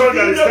they are ensuring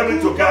that it's coming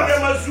to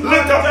pass.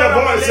 Lift up your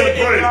voice and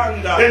pray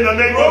in the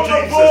name of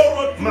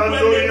Jesus.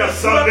 Mandoria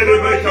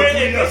Sandelebe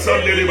Kapuria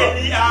Sandeleba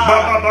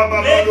Baba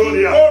Baba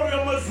Mandoria.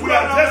 We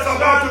are just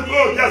about to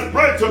go. Just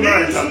pray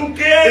tonight in the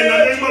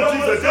name of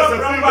Jesus. Just a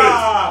few minutes.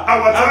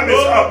 Our time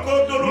is up.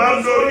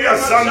 Mandoria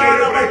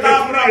Sandelebe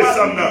Kapuria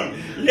Sanda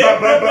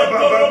Baba Baba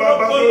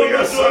Baba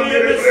Mandoria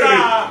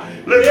Sandelebe.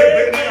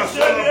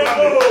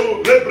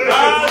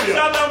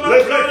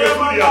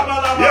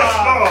 Yes,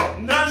 Lord.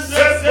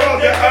 Send for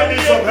the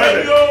armies of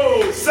heaven.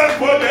 Send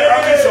for the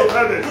armies of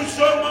heaven to go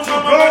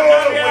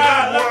with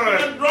that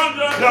word.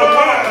 The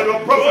word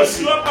of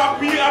prophecy. The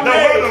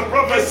word of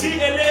prophecy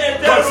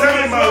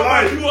concerning my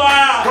life,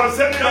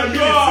 concerning my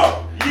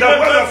ministry. The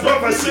word of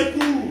prophecy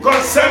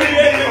concerning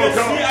me, oh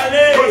God,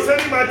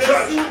 concerning my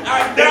church. In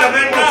the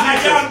name of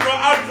Jesus.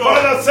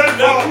 Father, send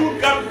for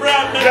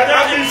the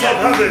armies of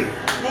heaven,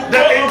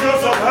 the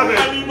angels of heaven, to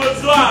go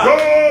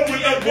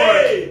with that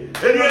word.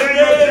 In the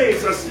name of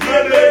Jesus.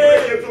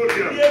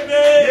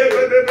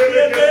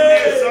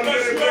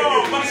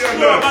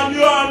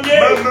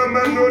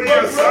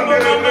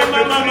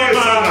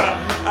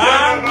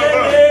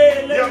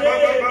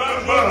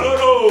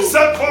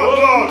 Send forth,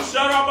 Lord,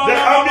 the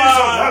armies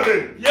of heaven,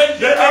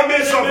 the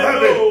armies of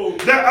heaven,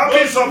 the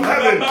armies of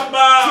heaven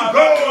to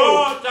go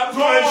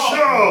to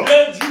ensure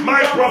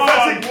my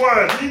prophetic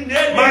word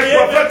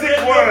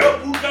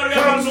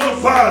comes to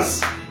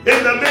pass.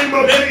 In the name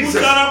of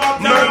Jesus. Yes,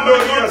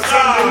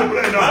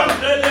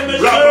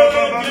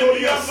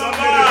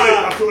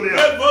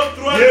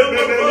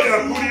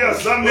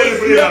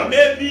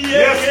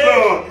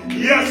 Lord.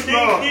 Yes,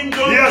 Lord.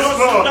 Yes,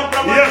 Lord.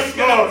 Yes,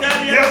 Lord.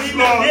 Yes,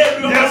 Lord. Yes, Lord.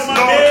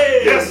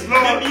 Yes,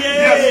 Lord.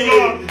 Yes,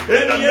 Lord.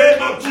 In the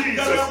name of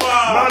Jesus.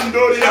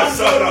 Mandoria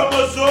Sada.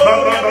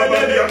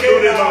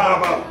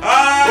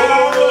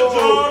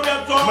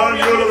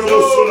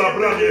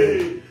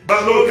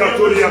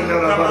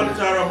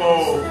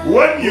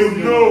 When you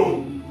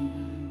know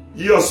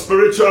your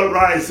spiritual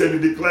rights and you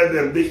declare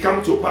them, they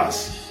come to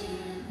pass.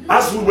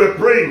 As we were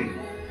praying,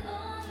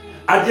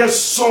 I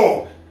just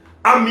saw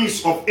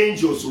armies of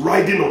angels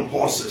riding on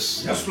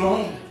horses. Yes,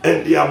 Lord.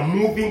 And they are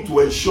moving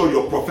to ensure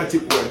your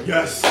prophetic word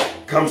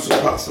comes to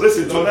pass.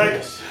 Listen,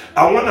 tonight,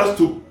 I want us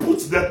to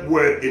put that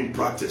word in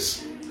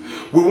practice.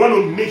 We want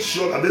to make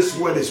sure that this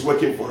word is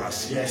working for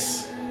us.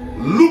 Yes.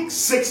 Luke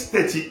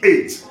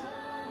 6:38.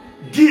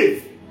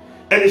 Give,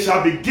 and it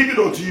shall be given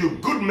unto you,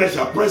 good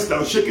measure, pressed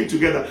down, shaken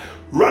together,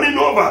 running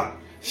over,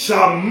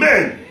 shall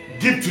men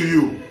give to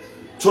you.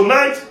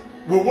 Tonight,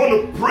 we want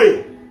to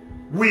pray.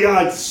 We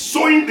are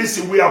sowing this,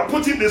 we are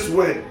putting this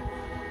word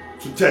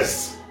to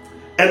test.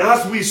 And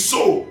as we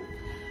sow,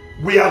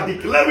 we are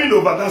declaring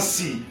over that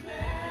seed,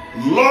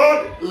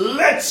 Lord,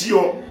 let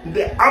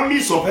the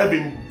armies of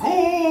heaven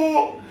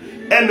go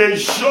and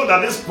ensure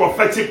that this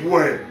prophetic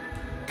word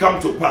come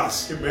to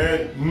pass.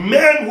 Amen.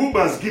 Men who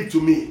must give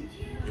to me,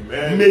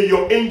 amen, may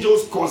your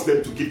angels cause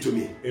them to give to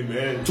me.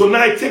 Amen.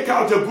 Tonight, take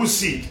out a good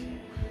seed.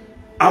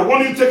 I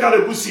want you to take out a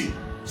good seed.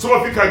 Some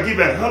of you can give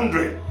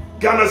 100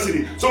 Ghana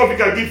cedis. Some of you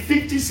can give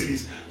 50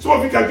 cedis. Some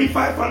of you can give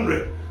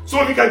 500.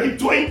 Some of you can give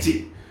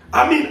 20.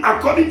 I mean,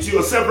 according to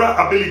your several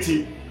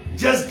ability,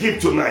 just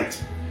give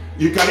tonight.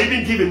 You can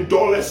even give in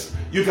dollars.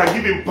 You can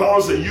give in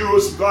pounds and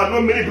euros. God, I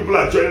know many people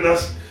are joining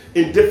us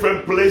in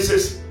different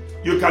places.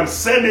 You can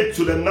send it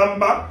to the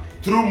number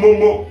through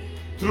Momo,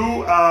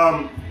 through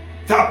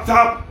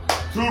Tap,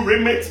 through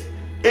Remit.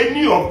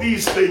 Any of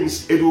these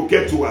things, it will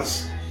get to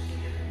us.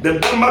 The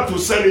number to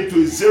send it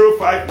to is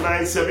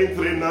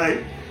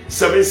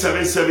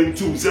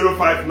 059-739-7772.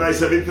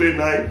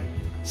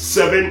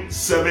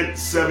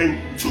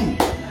 059-739-7772.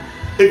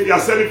 If you are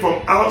sending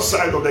from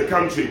outside of the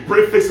country,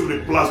 prefix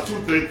with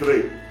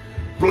 +233.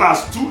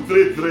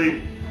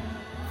 +233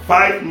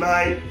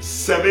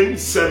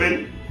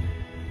 5977.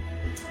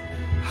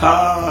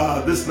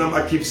 This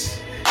number keeps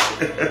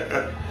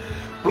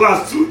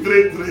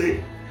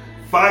 +233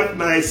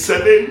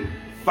 597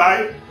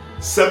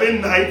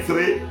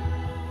 5793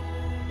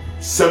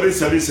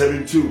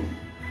 7772.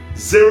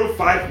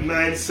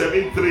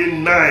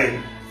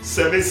 059-739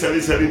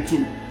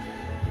 7772.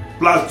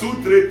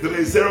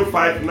 +233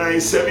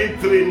 059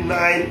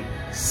 739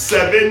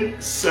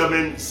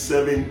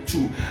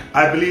 7772.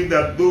 I believe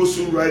that those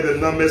who write the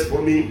numbers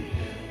for me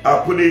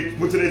are putting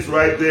it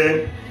right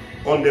there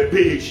on the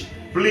page.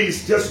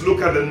 Please just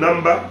look at the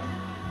number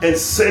and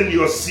send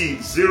your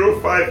seed.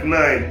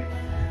 059.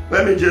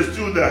 Let me just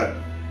do that.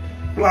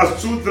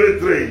 Plus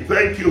 233.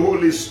 Thank you,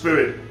 Holy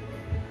Spirit.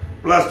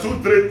 Plus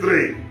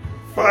 233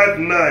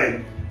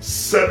 59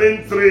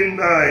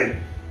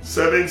 739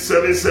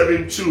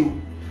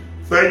 7772.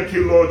 Thank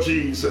you, Lord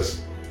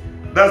Jesus.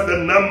 That's the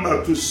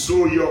number to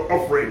sow your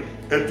offering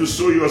and to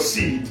sow your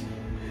seed.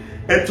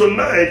 And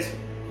tonight,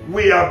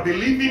 we are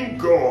believing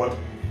God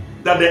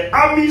that the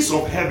armies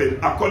of heaven,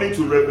 according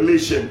to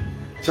Revelation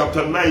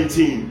chapter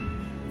 19,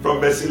 from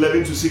verse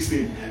 11 to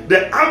 16,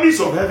 the armies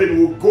of heaven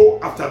will go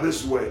after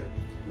this word.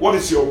 What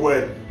is your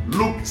word?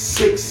 Luke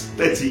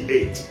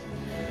 6:38.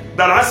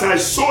 That as I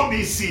sow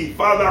this seed,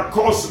 Father,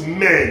 cause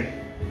men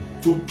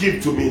to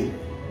give to me.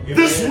 Amen.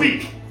 This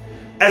week,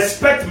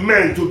 expect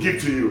men to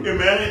give to you.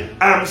 Amen.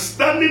 I am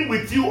standing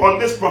with you on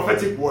this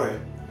prophetic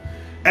word,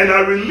 and I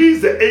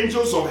release the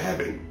angels of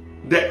heaven,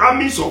 the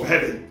armies of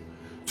heaven,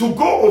 to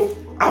go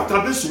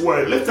after this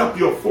word. Lift up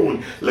your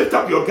phone, lift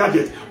up your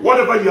gadget,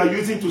 whatever you are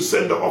using to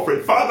send the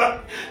offering. Father,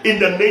 in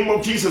the name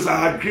of Jesus,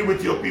 I agree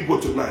with your people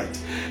tonight.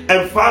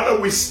 And Father,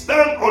 we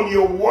stand on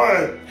your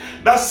word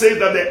that says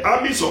that the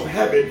armies of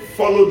heaven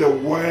follow the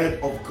word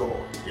of God.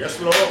 Yes,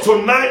 Lord.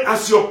 Tonight,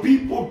 as your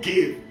people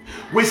give,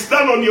 we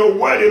stand on your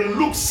word in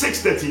Luke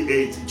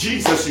 6:38.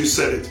 Jesus, you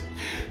said it,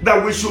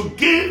 that we should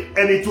give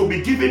and it will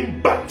be given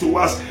back to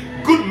us.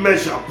 Good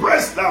measure,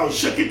 pressed down,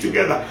 shake it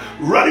together,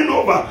 running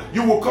over,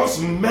 you will cause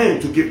men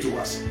to give to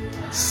us.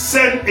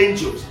 Send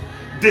angels,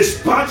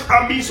 dispatch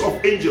armies of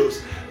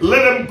angels,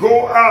 let them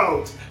go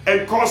out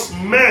and cause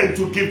men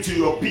to give to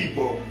your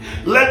people.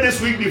 Let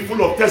this week be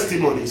full of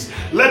testimonies.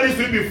 Let this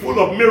week be full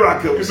of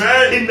miracles.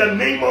 Amen. In the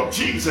name of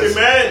Jesus.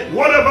 Amen.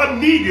 Whatever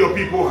need your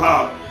people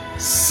have,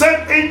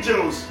 send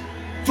angels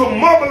to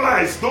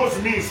mobilize those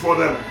needs for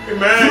them.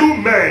 Amen. Few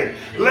men,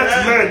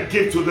 let men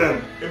give to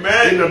them.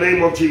 Amen. In the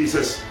name of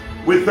Jesus.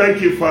 We thank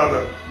you,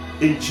 Father.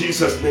 In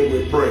Jesus' name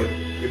we pray.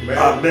 Amen.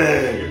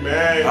 Amen.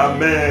 Amen.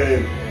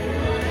 Amen.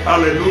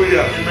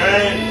 Hallelujah.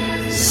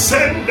 Amen.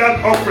 Send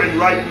that offering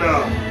right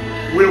now.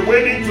 We're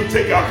waiting to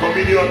take our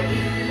communion.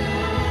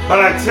 But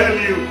I tell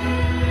you,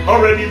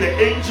 already the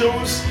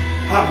angels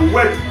have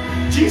worked.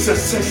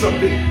 Jesus said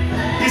something.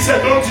 He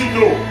said, don't you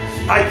know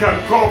I can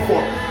call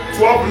for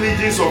 12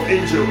 legions of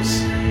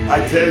angels?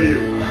 I tell you,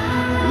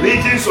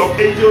 legions of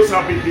angels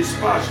have been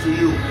dispatched to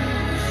you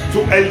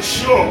to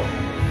ensure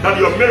that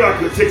your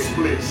miracle takes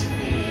place,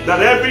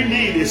 that every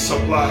need is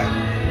supplied.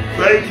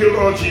 Thank you,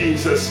 Lord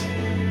Jesus,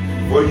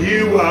 for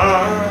you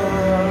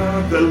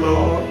are the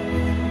Lord.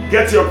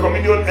 Get your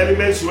communion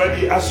elements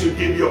ready as you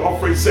give your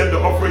offering. Send the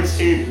offerings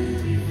in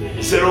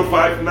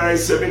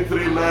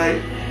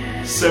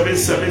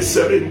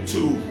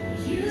 059-739-7772,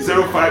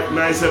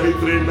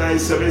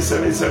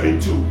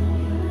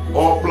 059-739-7772,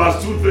 or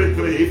plus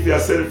 233 if you are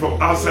sending from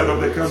outside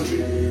of the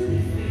country.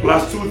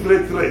 Plus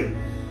 233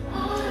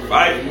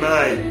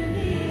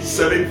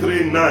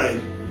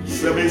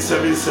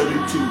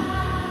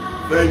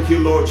 59-739-7772. Thank you,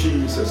 Lord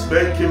Jesus.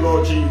 Thank you,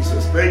 Lord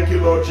Jesus. Thank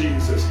you, Lord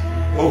Jesus.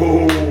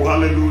 Oh,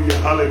 hallelujah,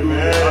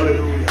 hallelujah,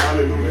 hallelujah,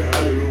 hallelujah,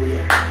 hallelujah.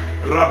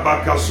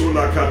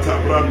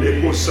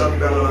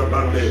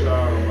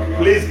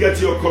 Please get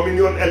your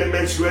communion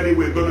elements ready.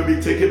 We're going to be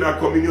taking our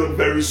communion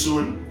very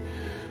soon.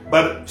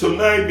 But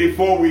tonight,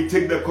 before we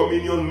take the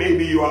communion,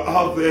 maybe you are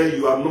out there,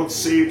 you are not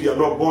saved, you are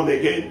not born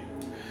again.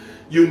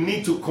 You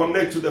need to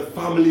connect to the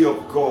family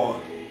of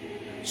God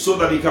so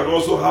that you can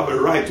also have a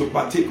right to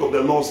partake of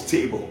the Lord's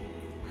table.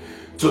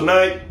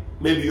 Tonight,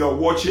 maybe you are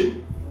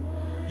watching.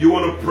 You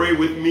want to pray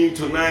with me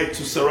tonight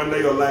to surrender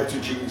your life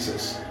to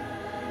Jesus.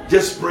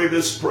 Just pray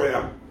this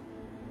prayer.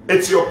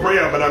 It's your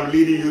prayer, but I'm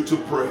leading you to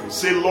pray.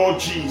 Say, Lord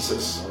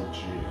Jesus,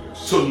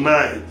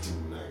 tonight,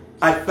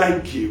 I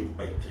thank you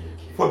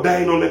for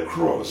dying on the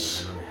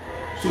cross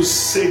to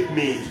save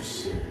me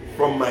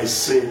from my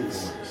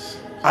sins.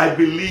 I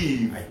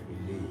believe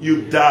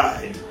you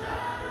died,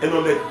 and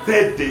on the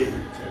third day,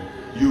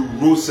 you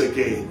rose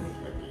again.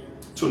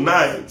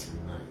 Tonight,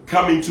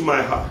 come into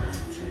my heart.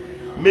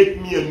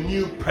 Make me a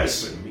new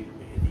person.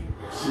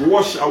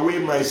 Wash away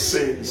my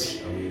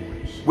sins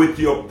with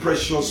your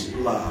precious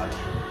blood.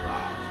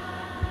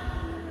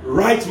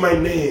 Write my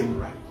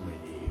name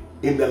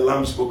in the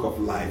Lamb's Book of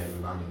Life.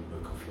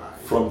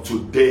 From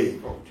today,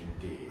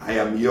 I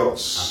am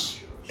yours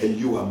and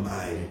you are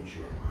mine.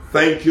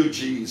 Thank you,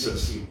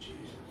 Jesus,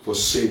 for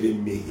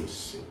saving me.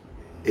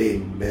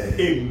 Amen.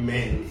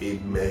 Amen.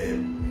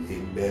 Amen.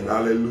 Amen.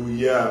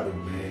 Hallelujah.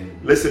 Amen.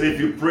 Listen, if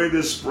you pray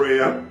this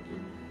prayer,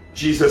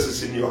 Jesus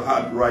is in your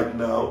heart right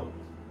now.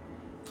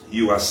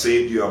 You are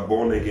saved, you are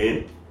born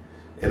again.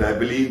 And I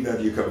believe that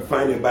you can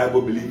find a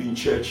Bible-believing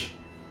church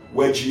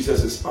where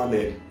Jesus is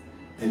honored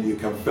and you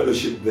can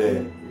fellowship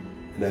there.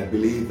 And I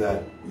believe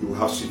that you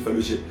have sweet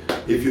fellowship.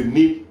 If you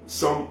need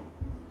some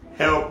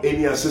help,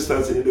 any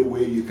assistance in any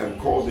way, you can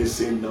call this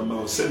same number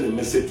or send a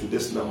message to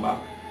this number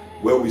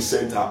where we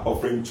sent our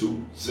offering to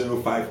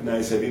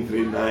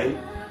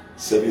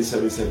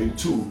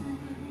 059-739-7772.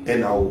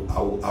 And I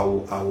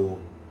will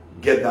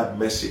get that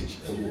message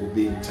and we will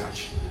be in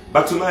touch.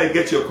 But tonight,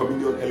 get your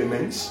communion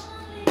elements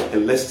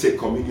and let's take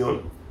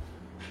communion.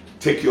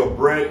 Take your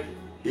bread.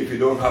 If you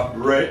don't have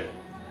bread,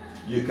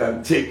 you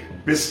can take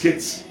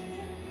biscuits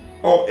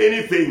or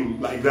anything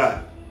like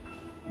that.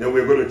 Then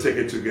we're going to take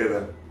it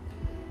together.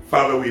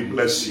 Father, we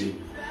bless you.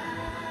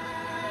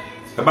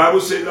 The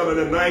Bible says that on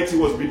the night he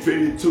was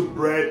betrayed, he took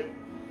bread.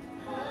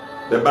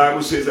 The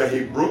Bible says that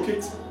he broke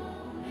it.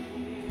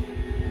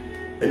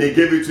 And he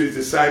gave it to his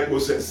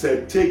disciples and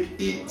said, take,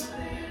 eat.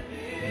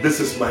 This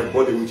is my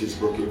body which is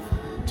broken for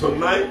you.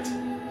 Tonight,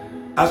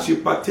 as you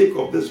partake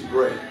of this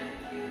bread,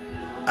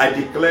 I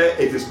declare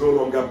it is no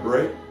longer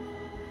bread,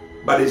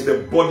 but it's the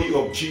body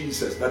of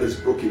Jesus that is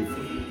broken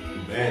for you.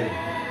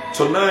 Amen.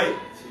 Tonight,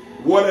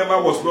 whatever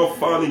was not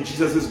found in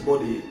Jesus'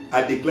 body,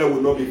 I declare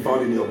will not be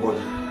found in your body.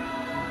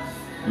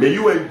 May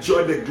you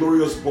enjoy the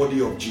glorious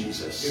body of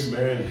Jesus.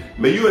 Amen.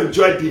 May you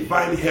enjoy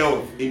divine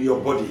health in your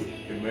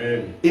body.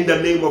 Amen. In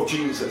the name of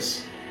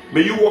Jesus.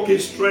 May you walk in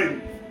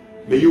strength.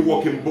 May you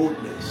walk in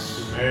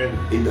boldness.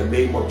 Amen. In the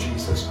name of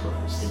Jesus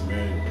Christ.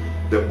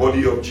 Amen. The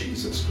body of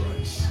Jesus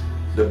Christ.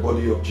 The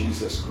body of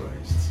Jesus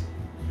Christ.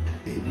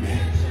 Amen.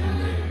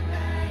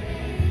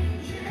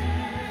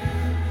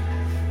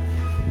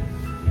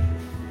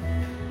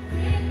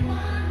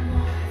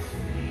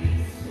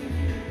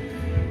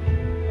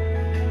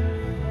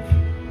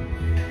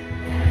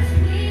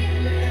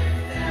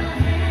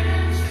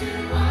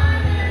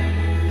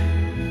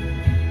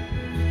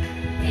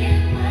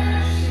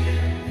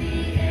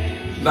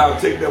 Now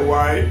take the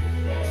wine,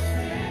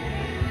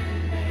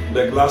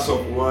 the glass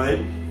of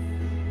wine,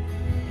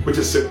 which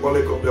is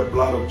symbolic of the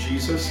blood of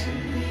Jesus.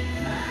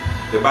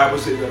 The Bible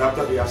says that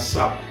after they had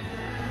supped,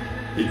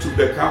 he took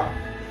the cup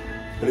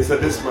and he said,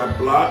 this is my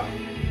blood,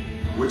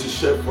 which is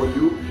shed for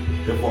you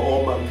and for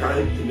all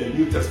mankind in the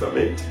New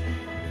Testament.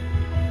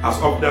 As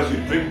often as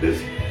you drink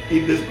this,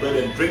 eat this bread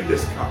and drink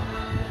this cup,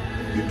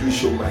 you do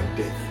show my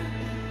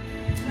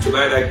death.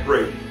 Tonight I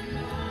pray,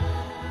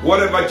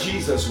 whatever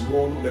Jesus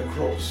won on the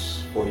cross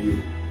for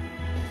you,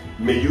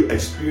 may you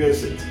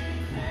experience it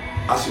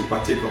as you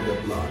partake of the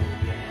blood.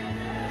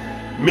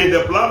 May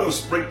the blood of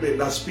sprinkling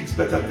that speaks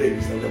better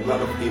things than the blood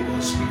of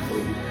Abel speak for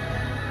you.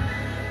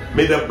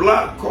 May the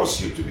blood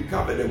cause you to be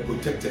covered and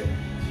protected.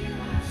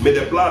 May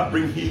the blood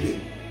bring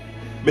healing.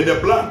 May the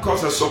blood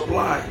cause a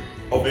supply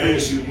of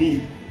things you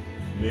need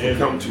to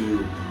come to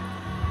you.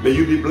 May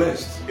you be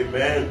blessed.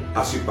 Amen.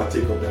 As you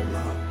partake of the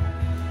blood.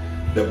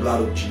 The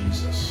blood of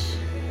Jesus.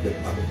 The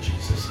blood of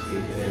Jesus.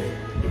 Amen.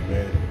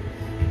 Amen.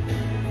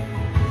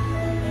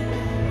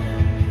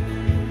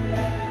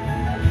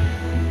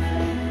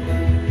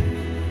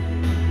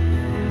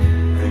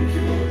 Thank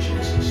you, Lord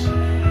Jesus.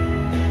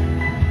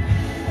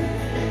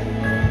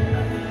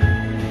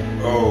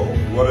 Oh,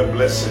 what a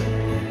blessing.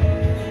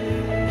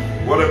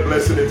 What a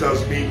blessing it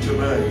has been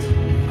tonight.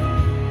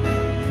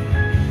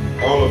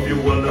 All of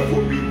you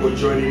wonderful people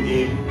joining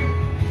in.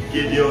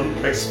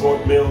 Gideon,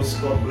 Export Mills,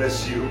 God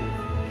bless you.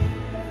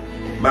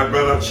 My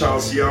brother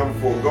Charles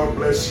Yamfo, God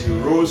bless you.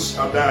 Rose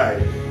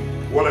Adai,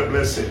 what a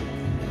blessing.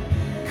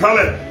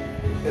 Caleb,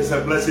 it's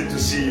a blessing to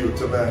see you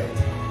tonight.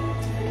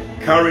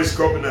 Caris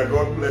Kobina,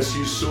 God bless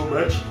you so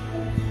much.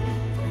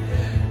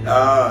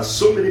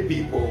 So many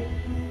people.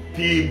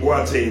 P.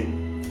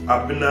 Boateng,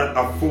 Abina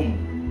Afum,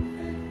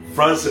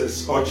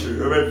 Francis Ochi,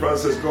 Reverend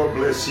Francis, God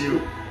bless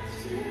you.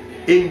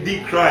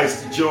 Indy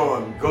Christ,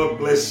 John, God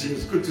bless you.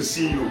 It's good to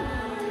see you.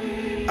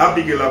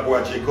 Abigail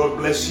Abuache, God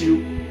bless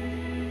you.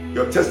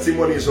 Your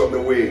testimony is on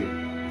the way.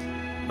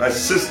 My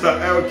sister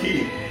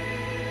Elkie,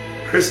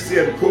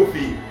 Christian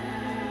Kofi,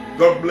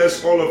 God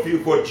bless all of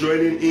you for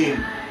joining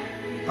in.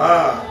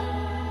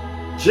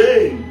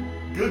 Jane,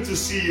 good to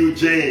see you,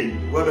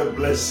 Jane. What a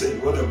blessing,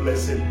 what a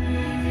blessing.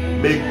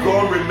 May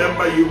God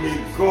remember you.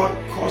 May God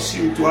cause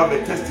you to have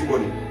a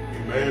testimony.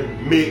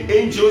 Amen. May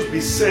angels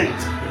be sent,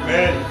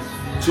 amen,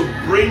 to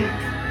bring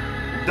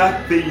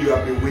that thing you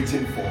have been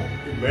waiting for.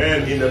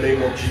 Amen. In the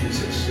name of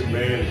Jesus.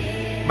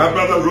 Amen. My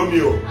brother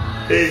Romeo,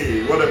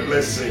 hey, what a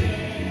blessing.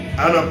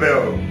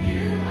 Annabelle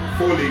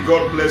Foley,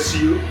 God bless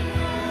you.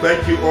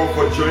 Thank you all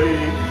for joining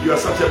in. You are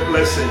such a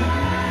blessing.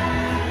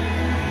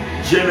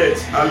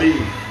 Janet Ali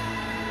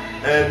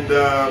and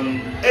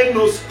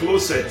Enos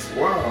Closet.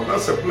 Wow,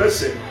 that's a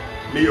blessing.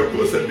 May your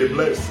closet be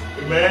blessed.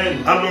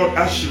 Amen. Arnold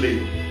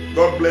Ashley,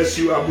 God bless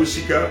you.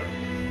 Abusika,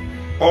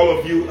 all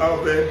of you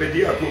out there,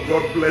 Bediako,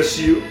 God bless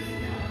you.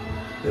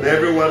 And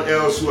everyone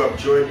else who have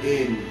joined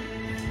in,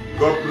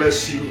 God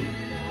bless you.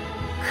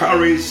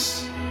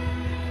 Caris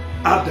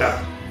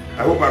Ada,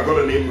 I hope I got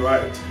the name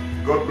right.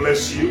 God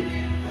bless you.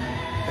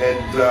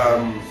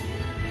 And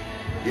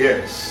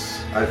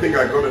yes, I think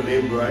I got the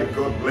name right.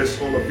 God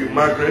bless all of you.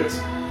 Margaret,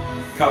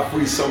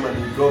 Kafui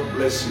Samani, God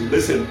bless you.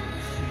 Listen,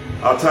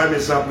 our time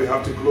is up. We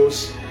have to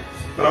close.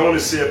 But I want to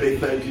say a big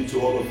thank you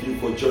to all of you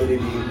for joining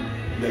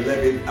in the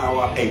 11th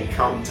hour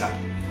encounter.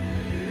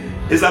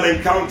 It's an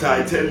encounter,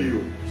 I tell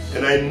you.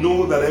 And I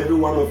know that every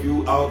one of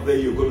you out there,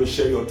 you're going to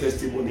share your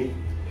testimony.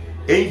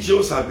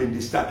 Angels have been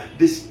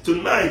dispatched.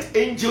 Tonight,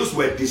 angels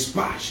were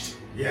dispatched.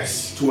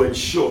 Yes. To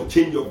ensure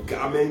change of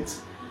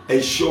garments,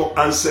 ensure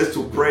answers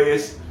to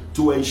prayers,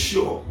 to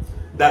ensure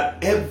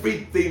that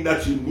everything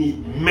that you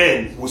need,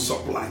 men will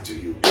supply to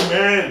you.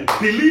 Amen.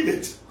 Believe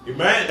it.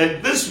 Amen.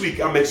 And this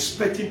week, I'm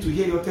expecting to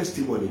hear your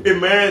testimony.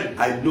 Amen.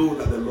 I know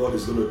that the Lord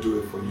is going to do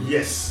it for you.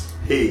 Yes.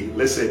 Hey,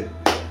 listen,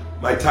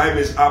 my time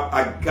is up.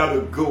 I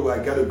gotta go.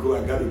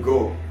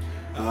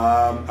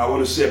 I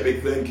want to say a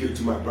big thank you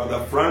to my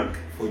brother Frank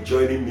for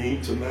joining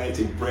me tonight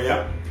in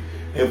prayer.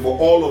 And for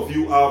all of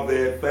you out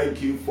there,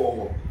 thank you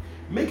for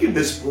making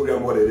this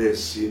program what it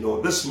is. You know,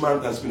 this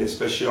month has been a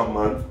special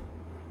month,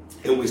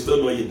 and we're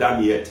still not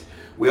done yet.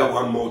 We have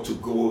one more to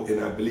go, and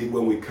I believe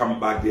when we come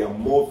back, there are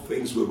more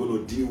things we're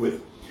going to deal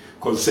with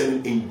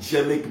concerning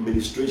angelic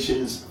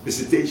ministrations,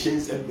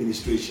 visitations, and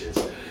ministrations.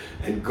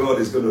 And God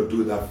is going to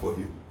do that for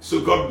you. So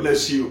God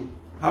bless you.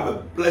 Have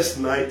a blessed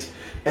night.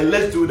 And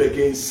let's do it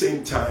again,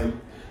 same time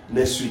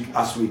next week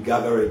as we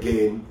gather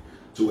again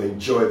to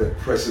enjoy the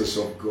presence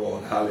of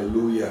God.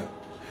 Hallelujah.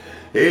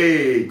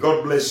 Hey,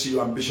 God bless you.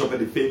 I'm Bishop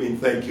Eddie FABIN.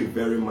 Thank you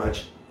very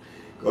much.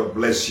 God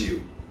bless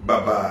you.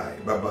 Bye-bye.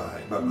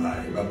 Bye-bye.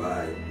 Bye-bye.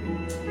 Bye-bye.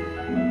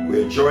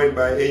 We're joined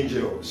by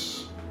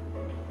angels.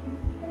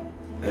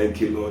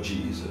 Thank you, Lord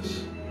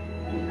Jesus.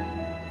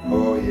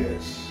 Oh,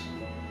 yes.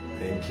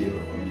 Thank you,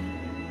 Lord.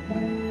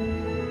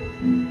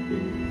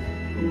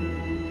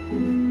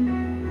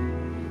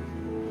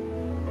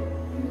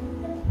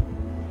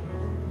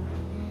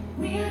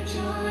 We are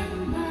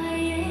joined by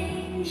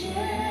angels.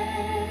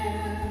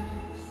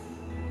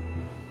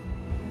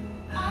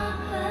 Our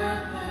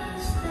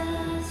purpose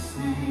the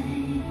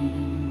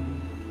same,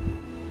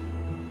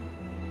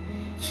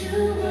 to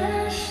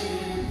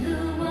worship the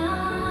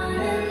one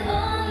and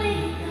only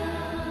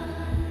God.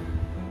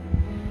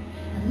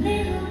 A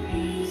little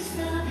piece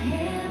of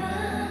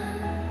heaven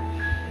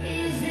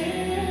is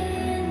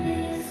in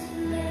this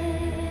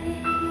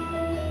place,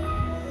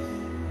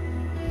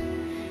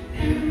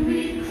 and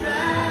we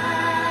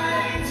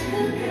cry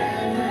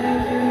together,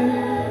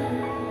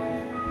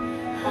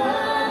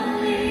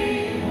 holy,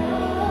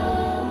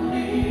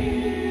 holy,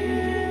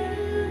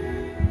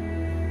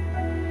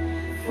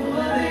 for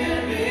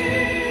there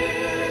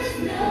is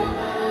no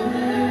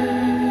other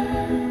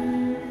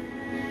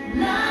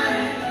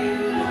like you,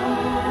 Lord.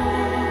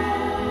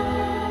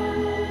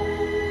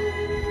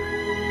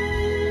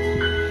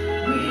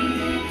 We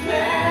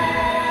declare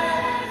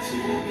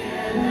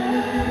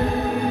together,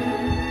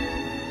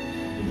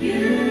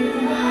 you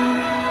are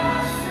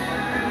awesome,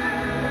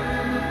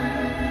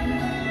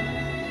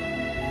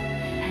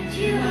 and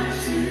you are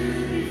to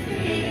be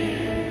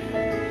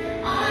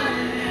feared,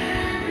 honored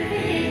and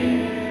revered.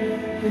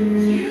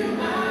 You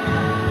are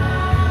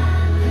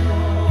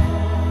Lord.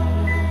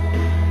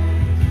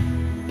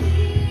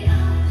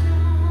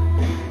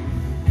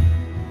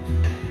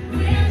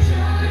 We are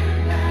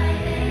joined by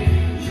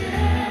angels.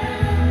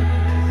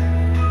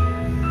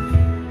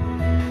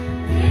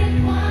 With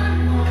one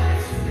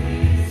voice we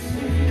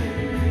sing,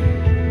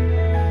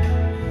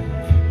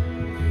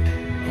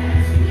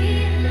 as we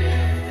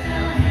lift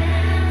our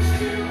hands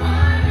to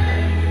honor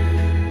you.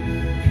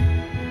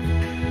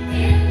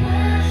 In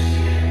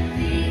worship,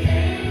 the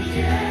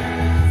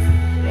angels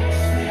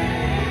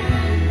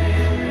extend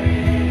their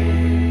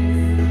wings,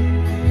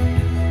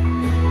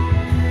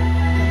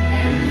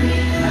 and we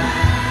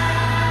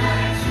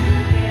cry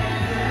together,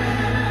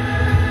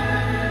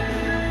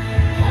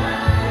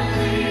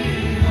 holy,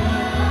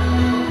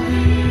 holy,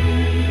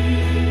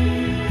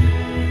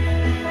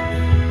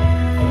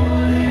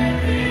 for there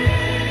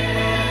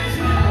is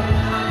no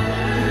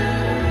other,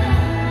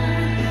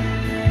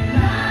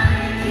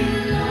 like you,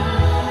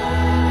 Lord.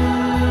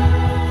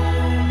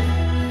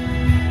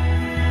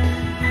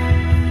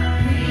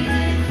 We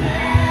declare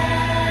together,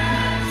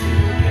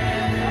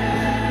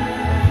 you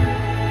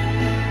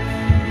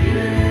are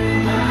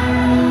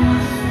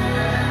awesome,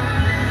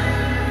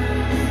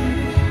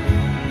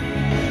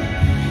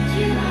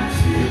 you are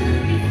to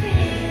be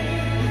feared,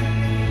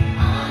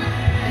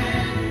 honored and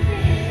revered.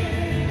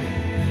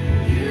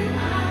 You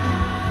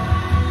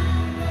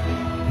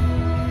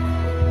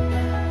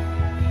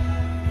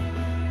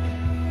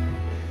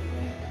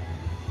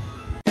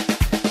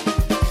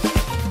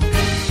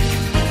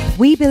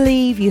We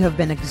believe you have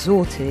been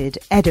exhorted,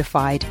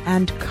 edified,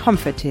 and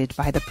comforted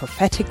by the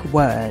prophetic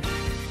word.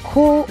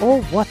 Call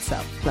or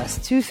WhatsApp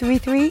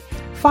 +233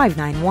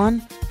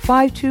 591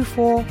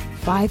 524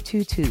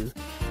 522.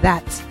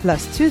 That's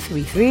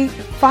 +233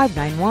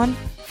 591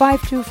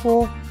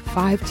 524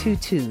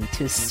 522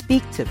 to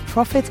speak to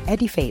Prophet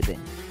Eddie FABIN.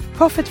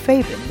 Prophet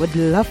FABIN would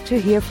love to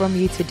hear from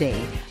you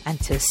today and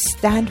to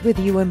stand with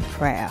you in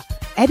prayer.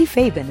 Eddie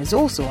FABIN is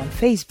also on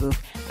Facebook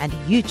and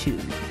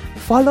YouTube.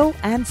 Follow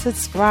and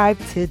subscribe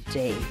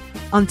today.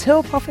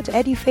 Until Prophet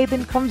Eddie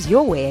FABIN comes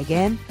your way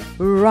again,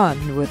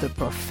 run with the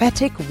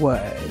prophetic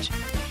word.